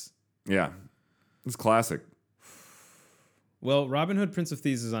Tights. Yeah. It's classic. Well, Robin Hood, Prince of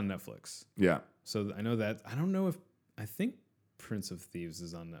Thieves is on Netflix. Yeah. So I know that. I think Prince of Thieves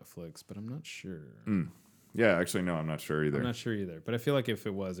is on Netflix, but I'm not sure. Yeah, actually, no, I'm not sure either. I'm not sure either, but I feel like if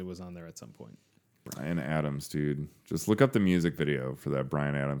it was on there at some point. Bryan Adams, dude. Just look up the music video for that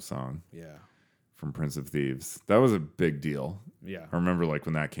Bryan Adams song Yeah. from Prince of Thieves. That was a big deal. Yeah. I remember like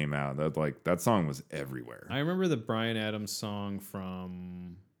when that came out, that song was everywhere. I remember the Bryan Adams song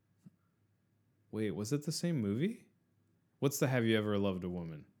from. Wait, was it the same movie? What's the Have You Ever Loved a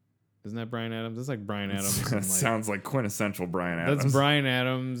Woman? Isn't that Bryan Adams? That's like Bryan Adams. That sounds like quintessential Bryan Adams. That's Bryan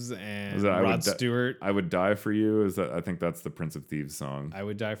Adams and Rod Stewart. I Would Die for You. I think that's the Prince of Thieves song. I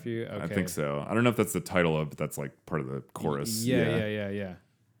Would Die for You. Okay. I think so. I don't know if that's the title of, but that's like part of the chorus. Yeah.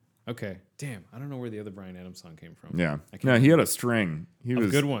 Okay. Damn, I don't know where the other Bryan Adams song came from. Yeah. No, he had a string. He was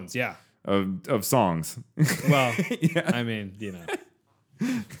good ones. Yeah. Of songs. Well, yeah. I mean,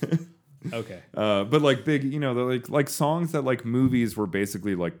 Okay. But like big, like songs that like movies were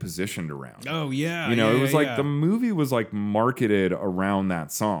basically like positioned around. Oh yeah. It was like the movie was like marketed around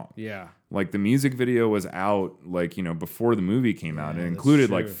that song. Yeah. Like the music video was out like, before the movie came out. It included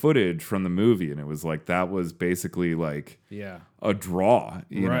like true. footage from the movie. And it was like, that was basically like a draw,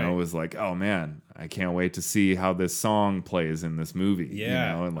 Right. It was like, oh man, I can't wait to see how this song plays in this movie.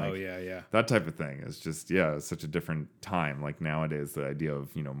 Yeah. And like, that type of thing is just, it's such a different time. Like nowadays, the idea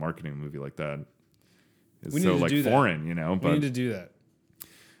of, marketing a movie like that is so like foreign, but we need to do that.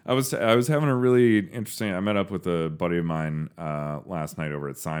 I was having a really interesting. I met up with a buddy of mine last night over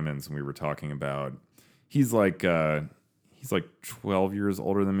at Simon's, and we were talking about. He's like 12 years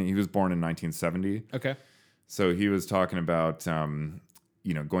older than me. He was born in 1970. Okay. So he was talking about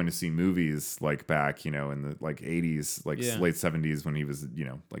going to see movies like back in the like 80s, like late 70s when he was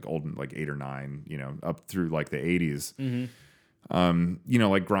like old, like 8 or 9, up through like the 80s. Mm-hmm.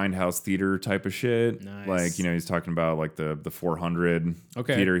 Like grindhouse theater type of shit. Nice. Like, he's talking about like the 400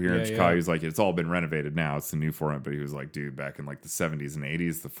 theater here in Chicago. He's like, it's all been renovated now. It's the new 400. But he was like, dude, back in like the 70s and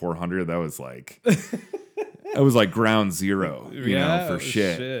 80s, the 400, that was like, that was like ground zero, for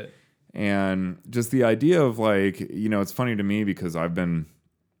shit. And just the idea of like, it's funny to me because I've been,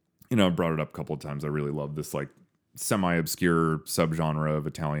 I've brought it up a couple of times. I really love this like semi-obscure subgenre of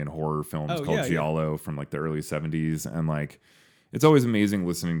Italian horror films called Giallo from like the early 70s. And like, it's always amazing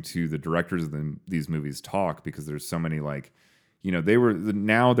listening to the directors of these movies talk because there's so many like,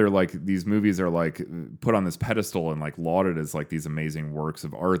 they're like, these movies are like put on this pedestal and like lauded as like these amazing works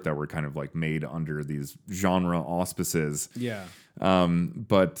of art that were kind of like made under these genre auspices. Yeah.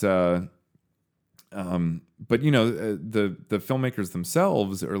 But the filmmakers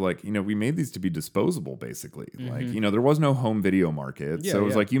themselves are like, we made these to be disposable basically. Mm-hmm. Like, there was no home video market. So it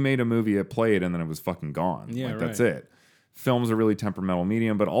was like you made a movie, it played, and then it was fucking gone. Yeah, like that's it. Film's a really temperamental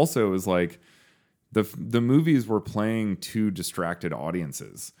medium, but also it was like the movies were playing to distracted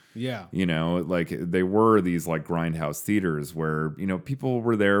audiences. Yeah. Like they were these like grindhouse theaters where, people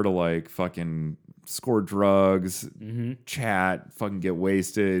were there to like fucking score drugs, chat, fucking get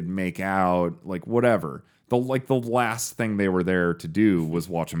wasted, make out, like whatever. The last thing they were there to do was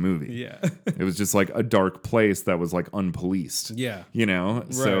watch a movie. Yeah. It was just like a dark place that was like unpoliced. Yeah.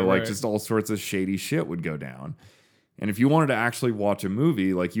 So like just all sorts of shady shit would go down. And if you wanted to actually watch a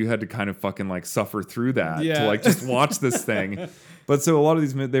movie, like you had to kind of fucking like suffer through that to like just watch this thing. But so a lot of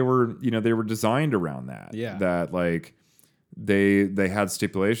these, they were designed around that. Yeah. That like they had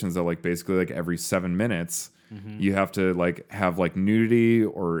stipulations that like basically like every 7 minutes, You have to like have like nudity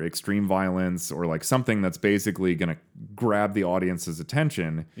or extreme violence or like something that's basically going to grab the audience's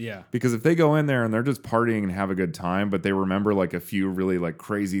attention. Yeah. Because if they go in there and they're just partying and have a good time, but they remember like a few really like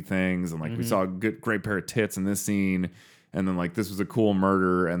crazy things and like we saw a great pair of tits in this scene, and then like this was a cool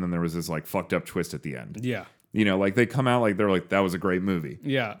murder, and then there was this like fucked up twist at the end. Yeah. You know, like they come out like they're like, that was a great movie.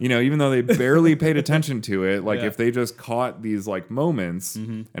 Yeah. You know, even though they barely paid attention to it, like Yeah. if they just caught these like moments,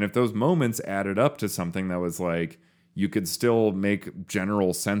 and if those moments added up to something that was like, you could still make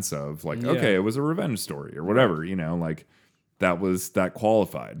general sense of like, okay, it was a revenge story or whatever, you know, like that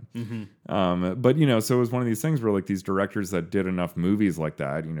qualified. But, you know, so it was one of these things where like these directors that did enough movies like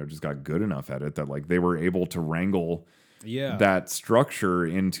that, you know, just got good enough at it that like they were able to wrangle that structure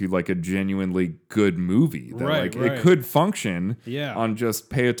into like a genuinely good movie that it could function on just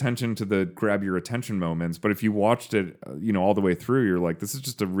pay attention to the grab your attention moments. But if you watched it, you know, all the way through, you're like, this is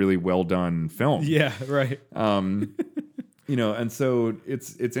just a really well done film. Yeah. Right. You know, and so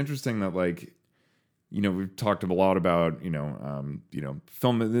it's interesting that like, you know, we've talked a lot about, you know,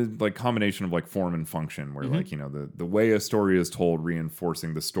 film, like combination of like form and function where like, you know, the way a story is told,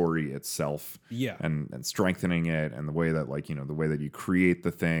 reinforcing the story itself and strengthening it, and the way that like, you know, the way that you create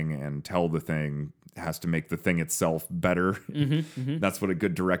the thing and tell the thing has to make the thing itself better. That's what a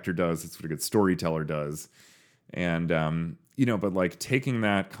good director does. That's what a good storyteller does. And, you know, but like taking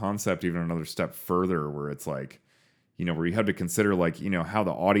that concept even another step further where it's like, you know, where you have to consider like, you know, how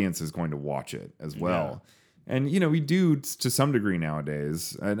the audience is going to watch it as well. And, you know, we do to some degree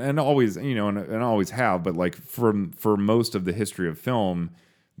nowadays and always, you know, and always have, but like for most of the history of film,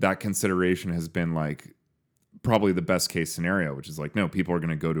 that consideration has been like probably the best case scenario, which is like, no, people are going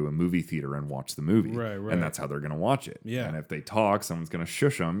to go to a movie theater and watch the movie. Right. And that's how they're going to watch it. Yeah. And if they talk, someone's going to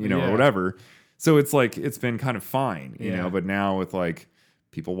shush them, you know, or whatever. So it's like, it's been kind of fine, you know, but now with like,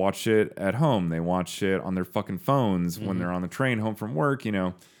 people watch it at home. They watch it on their fucking phones when they're on the train home from work. You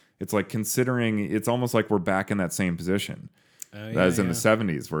know, it's like considering it's almost like we're back in that same position as in the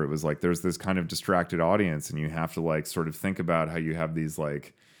 70s, where it was like there's this kind of distracted audience, and you have to like sort of think about how you have these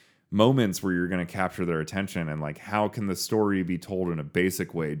like moments where you're going to capture their attention, and like how can the story be told in a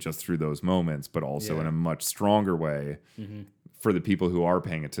basic way just through those moments, but also in a much stronger way for the people who are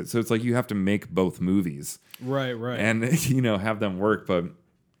paying attention. So it's like you have to make both movies, right, and you know have them work, but.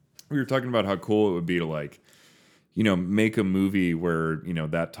 We were talking about how cool it would be to like, you know, make a movie where, you know,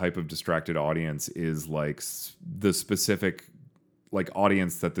 that type of distracted audience is like the specific like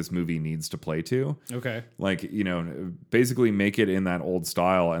audience that this movie needs to play to. Okay. Like, you know, basically make it in that old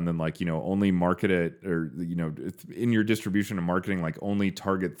style, and then like, you know, only market it, or, you know, in your distribution and marketing, like only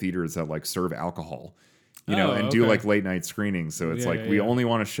target theaters that like serve alcohol. You know, and do like late night screenings. So it's like we only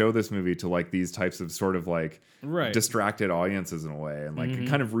want to show this movie to like these types of sort of like distracted audiences in a way, and like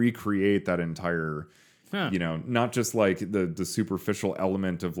kind of recreate that entire, you know, not just like the superficial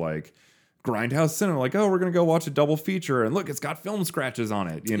element of like grindhouse cinema, like, oh, we're gonna go watch a double feature and look, it's got film scratches on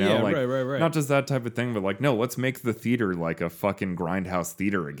it, you know, like not just that type of thing, but like, no, let's make the theater like a fucking grindhouse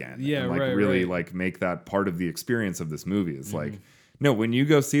theater again. And like really like make that part of the experience of this movie. It's like, no, when you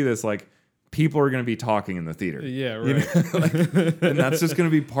go see this, like people are going to be talking in the theater. Yeah, right. You know? Like, and that's just going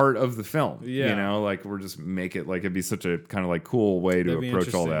to be part of the film. Yeah. You know, like we're just make it like it'd be such a kind of like cool way to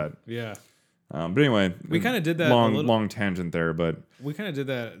approach all that. Yeah. But anyway, we kind of did that long tangent there, but we kind of did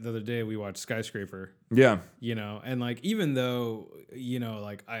that the other day. We watched Skyscraper. Yeah. You know, and like even though, you know,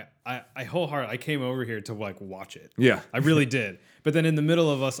 like I wholeheartedly I came over here to like watch it. Yeah. I really did. But then in the middle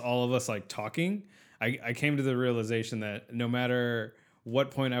of all of us like talking, I came to the realization that no matter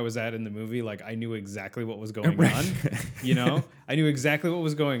what point I was at in the movie, like I knew exactly what was going on, you know, I knew exactly what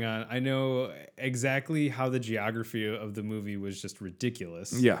was going on. I know exactly how the geography of the movie was just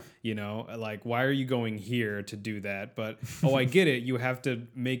ridiculous. Yeah. You know, like, why are you going here to do that? But, oh, I get it. You have to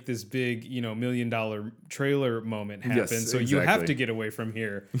make this big, you know, $1 million trailer moment happen. Yes, so you have to get away from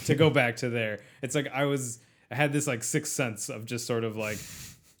here to go back to there. It's like, I had this like sixth sense of just sort of like,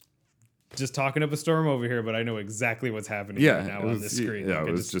 just talking up a storm over here, but I know exactly what's happening right now on this screen. Yeah, like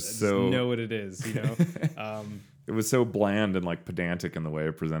it was I just know what it is, you know? It was so bland and like pedantic in the way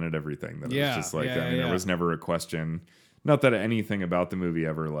it presented everything that it was just like, I mean, there was never a question. Not that anything about the movie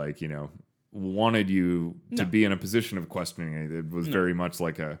ever like, you know, wanted you to be in a position of questioning it. It was very much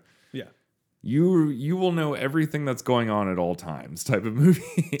like a, you will know everything that's going on at all times type of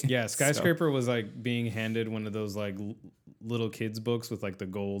movie. Yeah, Skyscraper was like being handed one of those like little kids books with like the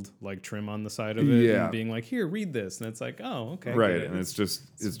gold like trim on the side of it, and being like, here, read this, and it's like, oh, okay, right, and it's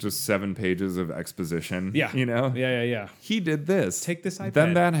just 7 pages of exposition. Yeah, you know, yeah. He did this. Take this iPad.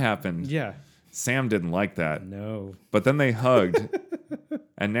 Then that happened. Yeah. Sam didn't like that. No. But then they hugged.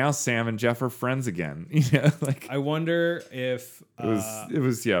 And now Sam and Jeff are friends again. Like I wonder if it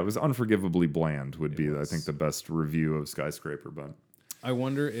was unforgivably bland would be I think the best review of Skyscraper. But I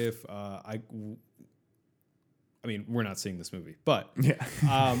wonder if I mean, we're not seeing this movie, but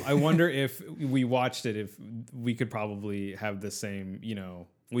I wonder if we watched it, if we could probably have the same,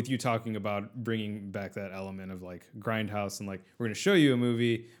 with you talking about bringing back that element of like Grindhouse and like, we're going to show you a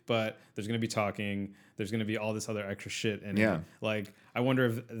movie, but there's going to be talking, there's going to be all this other extra shit. And like, I wonder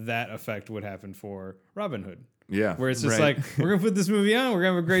if that effect would happen for Robin Hood. Yeah. Where it's just like, we're going to put this movie on, we're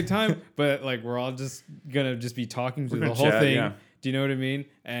going to have a great time, but like, we're all just going to just be talking through the whole thing. Yeah. Do you know what I mean?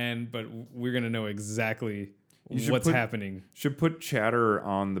 But we're going to know exactly what's happening. Should put chatter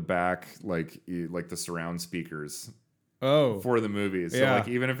on the back, like the surround speakers. For the movies. So like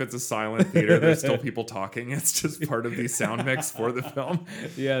even if it's a silent theater, there's still people talking. It's just part of the sound mix for the film.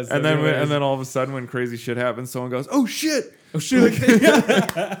 Yes. And then all of a sudden when crazy shit happens, someone goes, "Oh shit." Oh shit.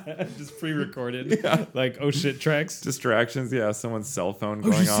 Just pre-recorded. Yeah. Like oh shit tracks. Distractions, someone's cell phone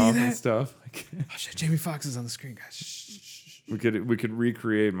going off and stuff. Like, oh shit, Jamie Foxx is on the screen, guys. We could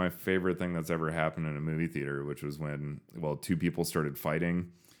recreate my favorite thing that's ever happened in a movie theater, which was when two people started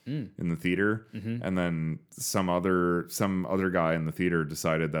fighting in the theater, and then some other guy in the theater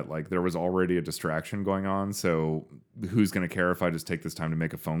decided that like there was already a distraction going on, so who's gonna care if I just take this time to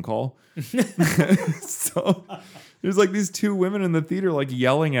make a phone call? So there's like these two women in the theater like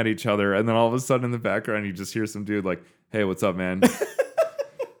yelling at each other, and then all of a sudden in the background you just hear some dude like, "Hey, what's up, man?"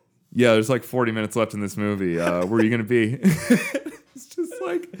 Yeah, there's like 40 minutes left in this movie. Where are you going to be? It's just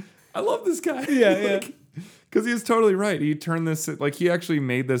like, I love this guy. Yeah, Because he was totally right. He turned this, like, he actually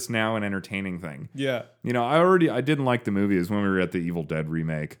made this now an entertaining thing. Yeah. I didn't like the movie. It was when we were at the Evil Dead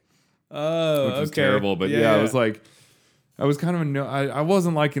remake. Oh, which was terrible. But it was like, I was kind of, I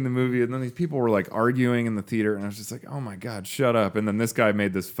wasn't liking the movie. And then these people were like arguing in the theater. And I was just like, oh my God, shut up. And then this guy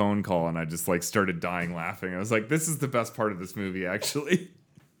made this phone call and I just like started dying laughing. I was like, this is the best part of this movie, actually.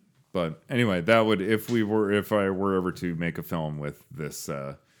 But anyway, that would if I were ever to make a film with this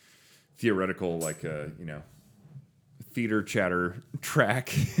theoretical theater chatter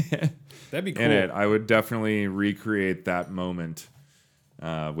track, that'd be cool. In it, I would definitely recreate that moment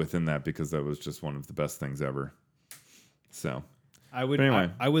within that because that was just one of the best things ever. So I would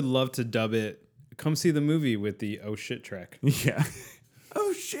I would love to dub it. Come see the movie with the oh shit track. Yeah.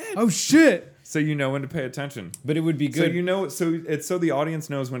 Oh shit. Oh shit. So you know when to pay attention. But it would be good. So it's so the audience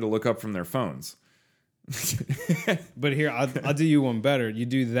knows when to look up from their phones. But here, I'll do you one better. You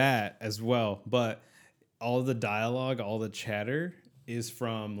do that as well. But all the dialogue, all the chatter is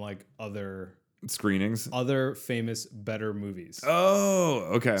from like other screenings, other famous better movies.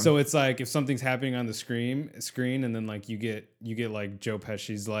 Oh, okay. So it's like if something's happening on the screen, and then like you get like Joe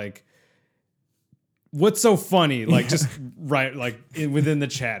Pesci's like, what's so funny? Like just right, like within the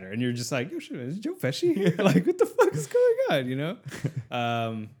chatter, and you're just like, oh shit, is Joe Pesci here? Like, what the fuck is going on? You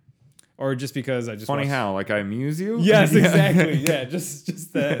know, or just because I just funny how like I amuse you. Yes, exactly. Yeah,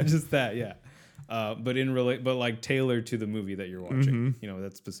 just that. Yeah, but like tailored to the movie that you're watching. You know,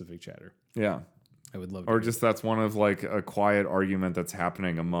 that specific chatter. Yeah. I would love to. Or just that's one of like a quiet argument that's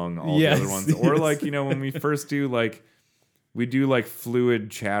happening among all the other ones. Or like, you know, when we first do like. We do like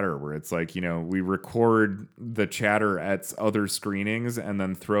fluid chatter where it's like, you know, we record the chatter at other screenings and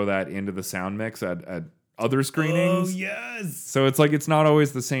then throw that into the sound mix at other screenings. Oh, yes. So it's like, it's not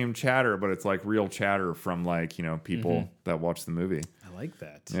always the same chatter, but it's like real chatter from like, you know, people that watch the movie. I like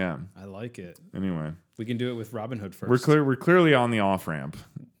that. Yeah. I like it. Anyway. We can do it with Robin Hood first. We're clearly on the off ramp.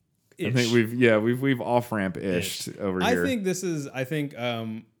 I think we've off ramp ished over here. I think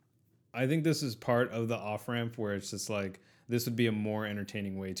this is part of the off ramp where it's just like, this would be a more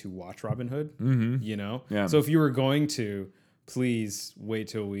entertaining way to watch Robin Hood, you know? Yeah. So if you were going to, please wait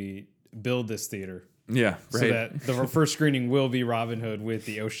till we build this theater. Yeah, right. So that the first screening will be Robin Hood with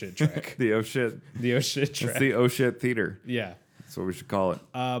the oh shit track. The oh shit track. It's the oh shit theater. Yeah. That's what we should call it.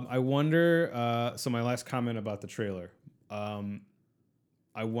 I wonder, so my last comment about the trailer.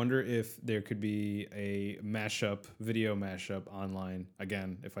 I wonder if there could be a video mashup online.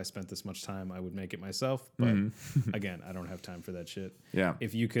 Again, if I spent this much time, I would make it myself. But again, I don't have time for that shit. Yeah.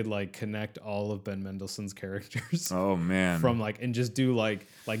 If you could like connect all of Ben Mendelsohn's characters. Oh man. From like, and just do like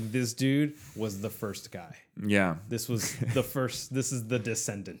this dude was the first guy. Yeah. This was the first, this is the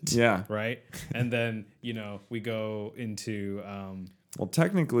descendant. Yeah. Right. And then, you know, we go into, well,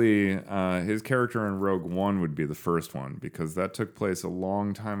 technically, his character in Rogue One would be the first one because that took place a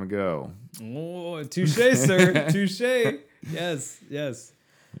long time ago. Oh, touche, sir. Touche. Yes.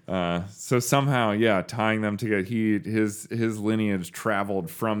 So somehow, tying them together, his lineage traveled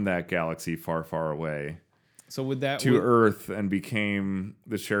from that galaxy far, far away. So would that to Earth and became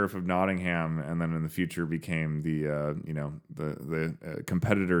the sheriff of Nottingham, and then in the future became the the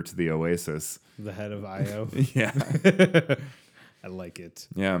competitor to the Oasis, the head of IO? Yeah. I like it.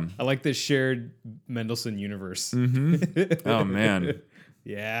 Yeah. I like this shared Mendelssohn universe. Oh man.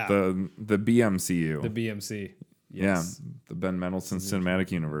 Yeah. The BMCU. The BMC. Yes. Yeah. The Ben Mendelsohn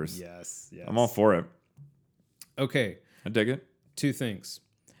Cinematic Universe. Yes. I'm all for it. Okay. I dig it. 2 things.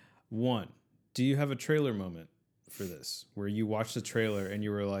 1, do you have a trailer moment for this where you watched the trailer and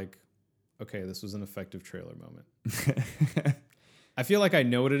you were like, okay, this was an effective trailer moment? I feel like I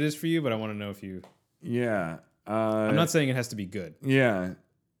know what it is for you, but I want to know if you... Yeah. I'm not saying it has to be good. Yeah.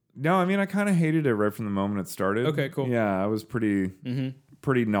 No, I mean, I kind of hated it right from the moment it started. Okay, cool. Yeah, I was pretty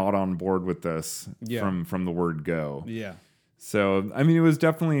not on board with this from the word go. Yeah. So, I mean, it was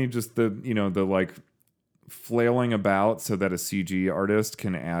definitely just the like flailing about so that a CG artist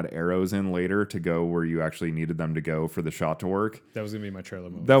can add arrows in later to go where you actually needed them to go for the shot to work. That was going to be my trailer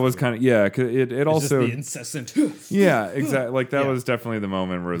moment. That was kind of, yeah, it also... Just the incessant... Yeah, exactly. Like, that was definitely the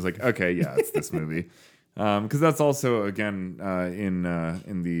moment where it was like, okay, yeah, it's this movie. Because that's also, again, in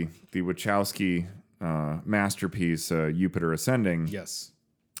the Wachowski masterpiece, Jupiter Ascending. Yes.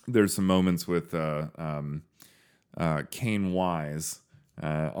 There's some moments with Kane Wise,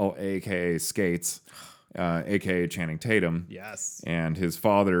 a.k.a. Skates, a.k.a. Channing Tatum. Yes. And his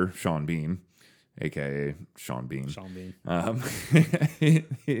father, Sean Bean, a.k.a. Sean Bean. Sean Bean.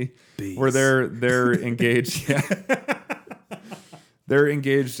 Where they're engaged. Yeah. They're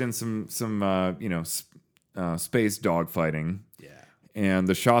engaged in some space dogfighting. Yeah. And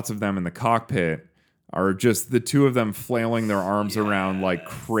the shots of them in the cockpit are just the two of them flailing their arms around like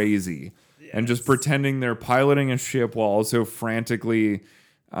crazy. And just pretending they're piloting a ship while also frantically,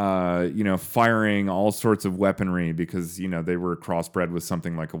 firing all sorts of weaponry because, they were crossbred with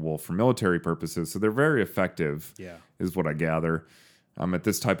something like a wolf for military purposes. So they're very effective, is what I gather, at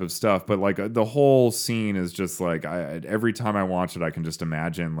this type of stuff. But like the whole scene is just like, every time I watch it, I can just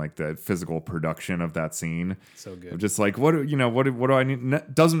imagine like the physical production of that scene. So good. I'm just like, what do I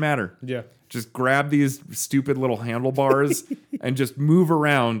need? Doesn't matter. Yeah. Just grab these stupid little handlebars and just move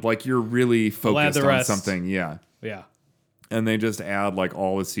around like you're really focused on something. Yeah. Yeah. And they just add like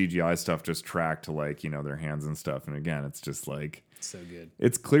all the CGI stuff just tracked to like, their hands and stuff. And again, it's just like, so good.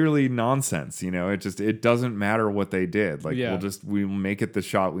 It's clearly nonsense. It doesn't matter what they did. Like we'll make it the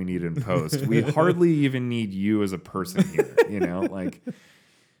shot we need in post. We hardly even need you as a person here, like,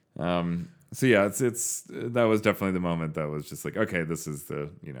 so yeah, it's that was definitely the moment that was just like, okay, this is the,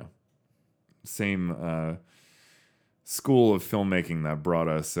 same, school of filmmaking that brought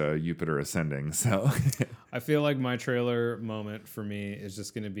us Jupiter Ascending. So I feel like my trailer moment for me is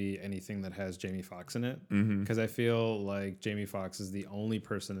just going to be anything that has Jamie Foxx in it, because I feel like Jamie Foxx is the only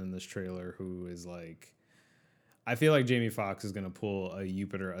person in this trailer who is like, I feel like Jamie Foxx is going to pull a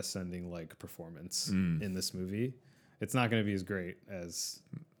Jupiter Ascending like performance in this movie. It's not going to be as great as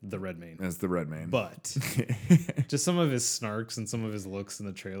the Redmayne. But just some of his snarks and some of his looks in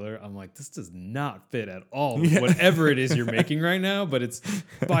the trailer, I'm like, this does not fit at all with whatever it is you're making right now, but it's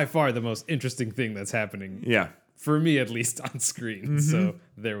by far the most interesting thing that's happening. Yeah. For me, at least on screen. So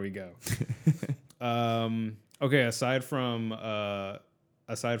there we go. Okay, aside from the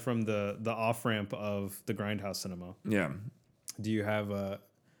off-ramp of the Grindhouse cinema. Yeah. Do you have a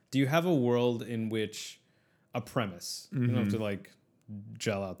world in which a premise, you don't have to like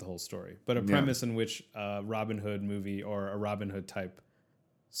gel out the whole story, but a premise in which a Robin Hood movie or a Robin Hood type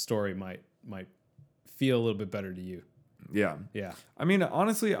story might feel a little bit better to you? Yeah. Yeah. I mean,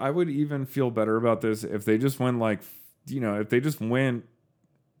 honestly, I would even feel better about this if they just went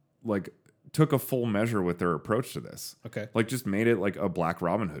took a full measure with their approach to this. Okay. Like just made it like a Black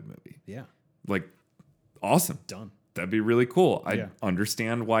Robin Hood movie. Yeah. Like awesome. Done. That'd be really cool. I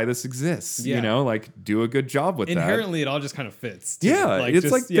understand why this exists. Yeah. Like do a good job with Inherently, it all just kind of fits. Too. Yeah. Like, it's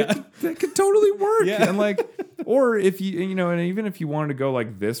just, that could totally work. Yeah. And like, or if you, and even if you wanted to go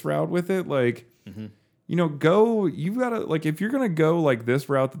like this route with it, like, you've got to, like, if you're going to go like this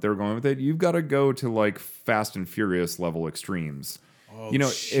route that they're going with it, you've got to go to like Fast and Furious level extremes. Oh,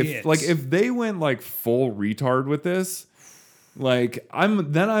 shit. if they went like full retard with this, like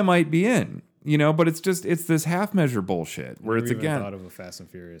then I might be in. But it's this half measure bullshit where it's again thought of a Fast and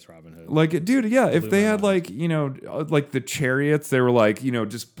Furious Robin Hood. Like, dude, yeah, if they had like, like the chariots, they were like,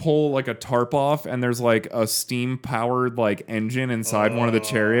 just pull like a tarp off and there's like a steam powered like engine inside one of the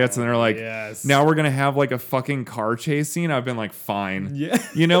chariots. And they're like, now we're going to have like a fucking car chase scene. I've been like, fine. Yeah.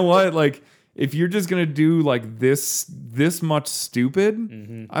 You know what? Like, if you're just going to do like this much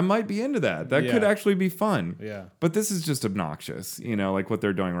stupid, I might be into that. That could actually be fun. Yeah. But this is just obnoxious, like what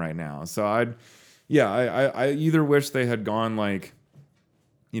they're doing right now. So yeah, I either wish they had gone like,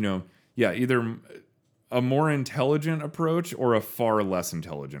 either a more intelligent approach or a far less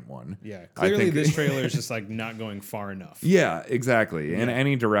intelligent one. Yeah, clearly this trailer is just like not going far enough. Yeah, exactly. In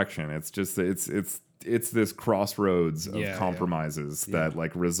any direction, it's just it's this crossroads of compromises that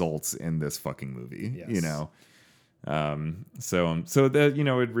like results in this fucking movie. Yes. So that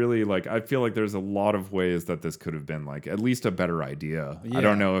it really like I feel like there's a lot of ways that this could have been like at least a better idea. I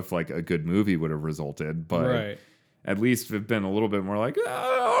don't know if like a good movie would have resulted, but at least have been a little bit more like,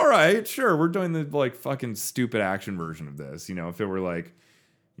 all right, sure, we're doing the like fucking stupid action version of this. If it were like,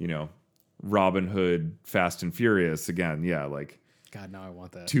 Robin Hood, Fast and Furious again, like. God, now I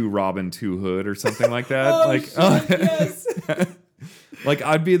want that. 2Robin, 2 Hood or something like that. Yes. Like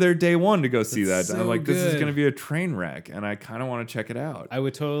I'd be there day one to go see that. So I'm like, this is good. going to be a train wreck, and I kind of want to check it out. I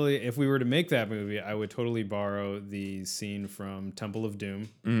would totally, if we were to make that movie, I would totally borrow the scene from Temple of Doom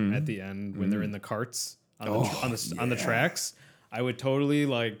at the end when they're in the carts on the tracks. I would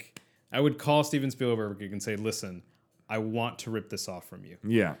totally I would call Steven Spielberg and say, listen, I want to rip this off from you.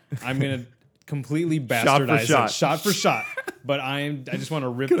 Yeah. I'm going to completely bastardize it, shot for shot. But I just want to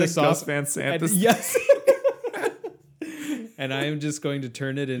rip this off. Gus Van Sant this? Yes. And I am just going to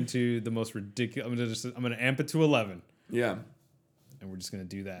turn it into the most ridiculous. I'm going to amp it to 11. Yeah. And we're just going to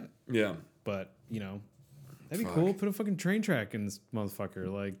do that. Yeah. But, that'd be cool. Put a fucking train track in this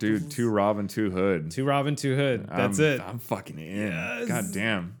motherfucker. Like, dude, 2Robin, 2 Hood. 2Robin, 2 Hood. That's it. I'm fucking in. Yes. God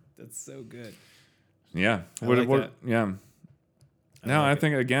damn. That's so good. Yeah. I like that. Yeah. No, I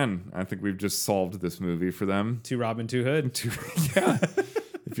think we've just solved this movie for them. 2Robin, 2 Hood. Yeah.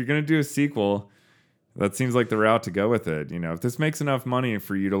 If you're going to do a sequel, that seems like the route to go with it. If this makes enough money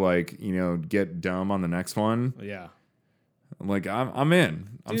for you to get dumb on the next one. Yeah. Like I'm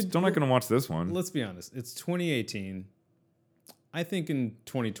in. I'm still not going to watch this one. Let's be honest. It's 2018. I think in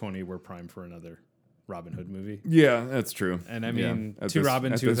 2020 we're primed for another Robin Hood movie. Yeah, that's true. And I mean,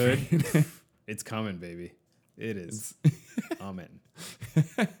 2Robin, 2 Hood. It's coming, baby. It is. I'm in.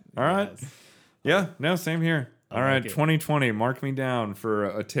 All right. Yes. Yeah. No, same here. All right. 2020. Mark me down for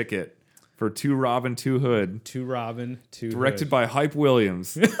a ticket for 2Robin, 2 Hood. 2Robin, 2 Hood. Directed by Hype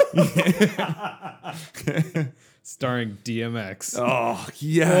Williams. Starring DMX. Oh,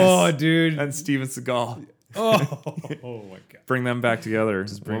 yes. Oh, dude. And Steven Seagal. Oh my God. Bring them back together.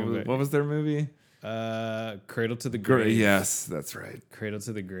 What was their movie? Cradle to the Grave. Yes, that's right. Cradle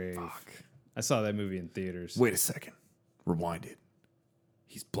to the Grave. Fuck. I saw that movie in theaters. Wait a second. Rewind it.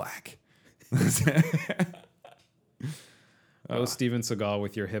 He's black. Steven Seagal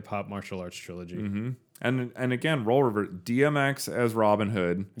with your hip hop martial arts trilogy. Mm-hmm. And again, role reverse. DMX as Robin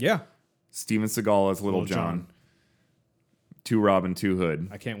Hood. Yeah. Steven Seagal as Little John. 2Robin, 2 Hood.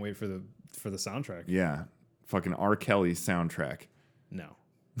 I can't wait for the soundtrack. Yeah. Fucking R. Kelly soundtrack. No.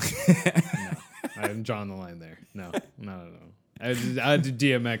 No. I'm drawing the line there. No. I'd do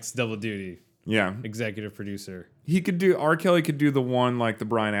DMX double duty. Yeah. Executive producer. R. Kelly could do the one like the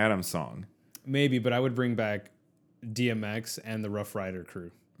Bryan Adams song. Maybe, but I would bring back DMX and the Rough Rider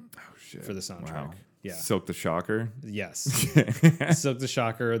crew. Oh shit. For the soundtrack. Wow. Yeah. Silk the Shocker. Yes. Silk the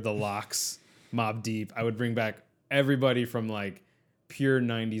Shocker, the Locks, Mobb Deep. I would bring back everybody from like pure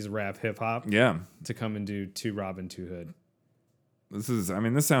 90s rap hip hop. Yeah. To come and do 2Robin, 2 Hood.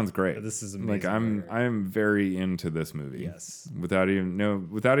 This sounds great. This is amazing. Like I'm very into this movie. Yes. Without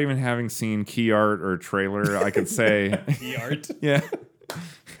even having seen key art or trailer, I could say key art. Yeah.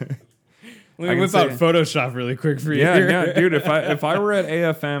 Let me whip out Photoshop really quick for you. Yeah, dude. If I were at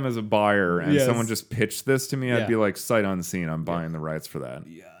AFM as a buyer and someone just pitched this to me, I'd be like, sight unseen, I'm buying the rights for that.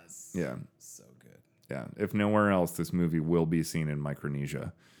 Yes. Yeah. So good. Yeah. If nowhere else, this movie will be seen in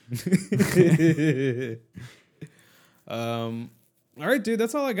Micronesia. All right, dude.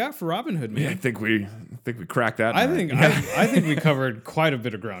 That's all I got for Robin Hood, man. Yeah, I think we cracked that. I think we covered quite a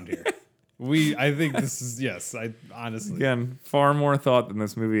bit of ground here. I think this is I honestly again far more thought than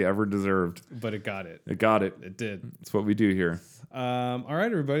this movie ever deserved. But it got it. It got it. It did. It's what we do here. All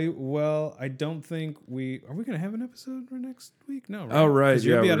right, everybody. Well, I don't think are we gonna have an episode for next week? No. Right? Oh right,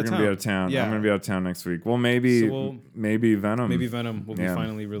 You're we're gonna be out of town. Yeah. I'm gonna be out of town next week. Well, maybe Venom. Maybe Venom will be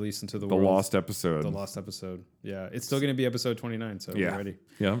finally released into the world. Lost episode. The lost episode. Yeah, it's still gonna be episode 29. So we're ready.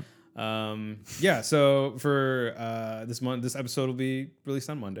 Yeah. So for this episode will be released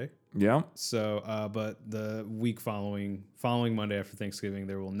on Monday. Yeah. So but the week following Monday after Thanksgiving,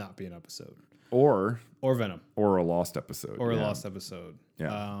 there will not be an episode. Or Venom. Or a lost episode. Or a lost episode.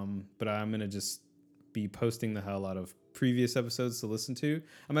 Yeah. But I'm gonna just be posting the hell out of previous episodes to listen to.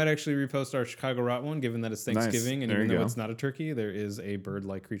 I might actually repost our Chicago Rot one, given that it's Thanksgiving, Nice. and There even you though go. it's not a turkey, there is a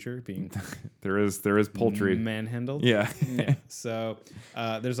bird-like creature being there is poultry. manhandled. Yeah. Yeah. So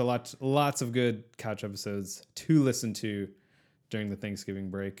there's lots of good couch episodes to listen to during the Thanksgiving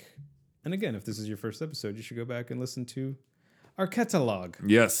break. And again, if this is your first episode, you should go back and listen to our catalog.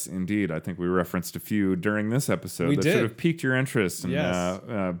 Yes, indeed. I think we referenced a few during this episode We that did. should have piqued your interest. And Yes.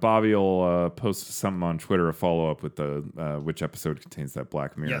 Bobby will post something on Twitter, a follow-up with the which episode contains that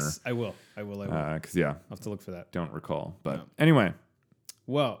Black Mirror. Yes, I will. Because, yeah, I'll have to look for that. don't recall. But No. anyway,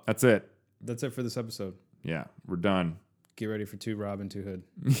 Well, that's it. that's it for this episode. Yeah, we're done. Get ready for 2Robin, 2 Hood.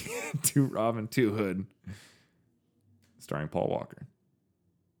 2Robin, 2 Hood. Starring Paul Walker.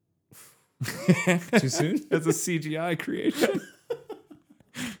 Too soon? It's a CGI creation.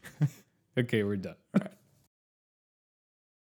 Okay, we're done. All right.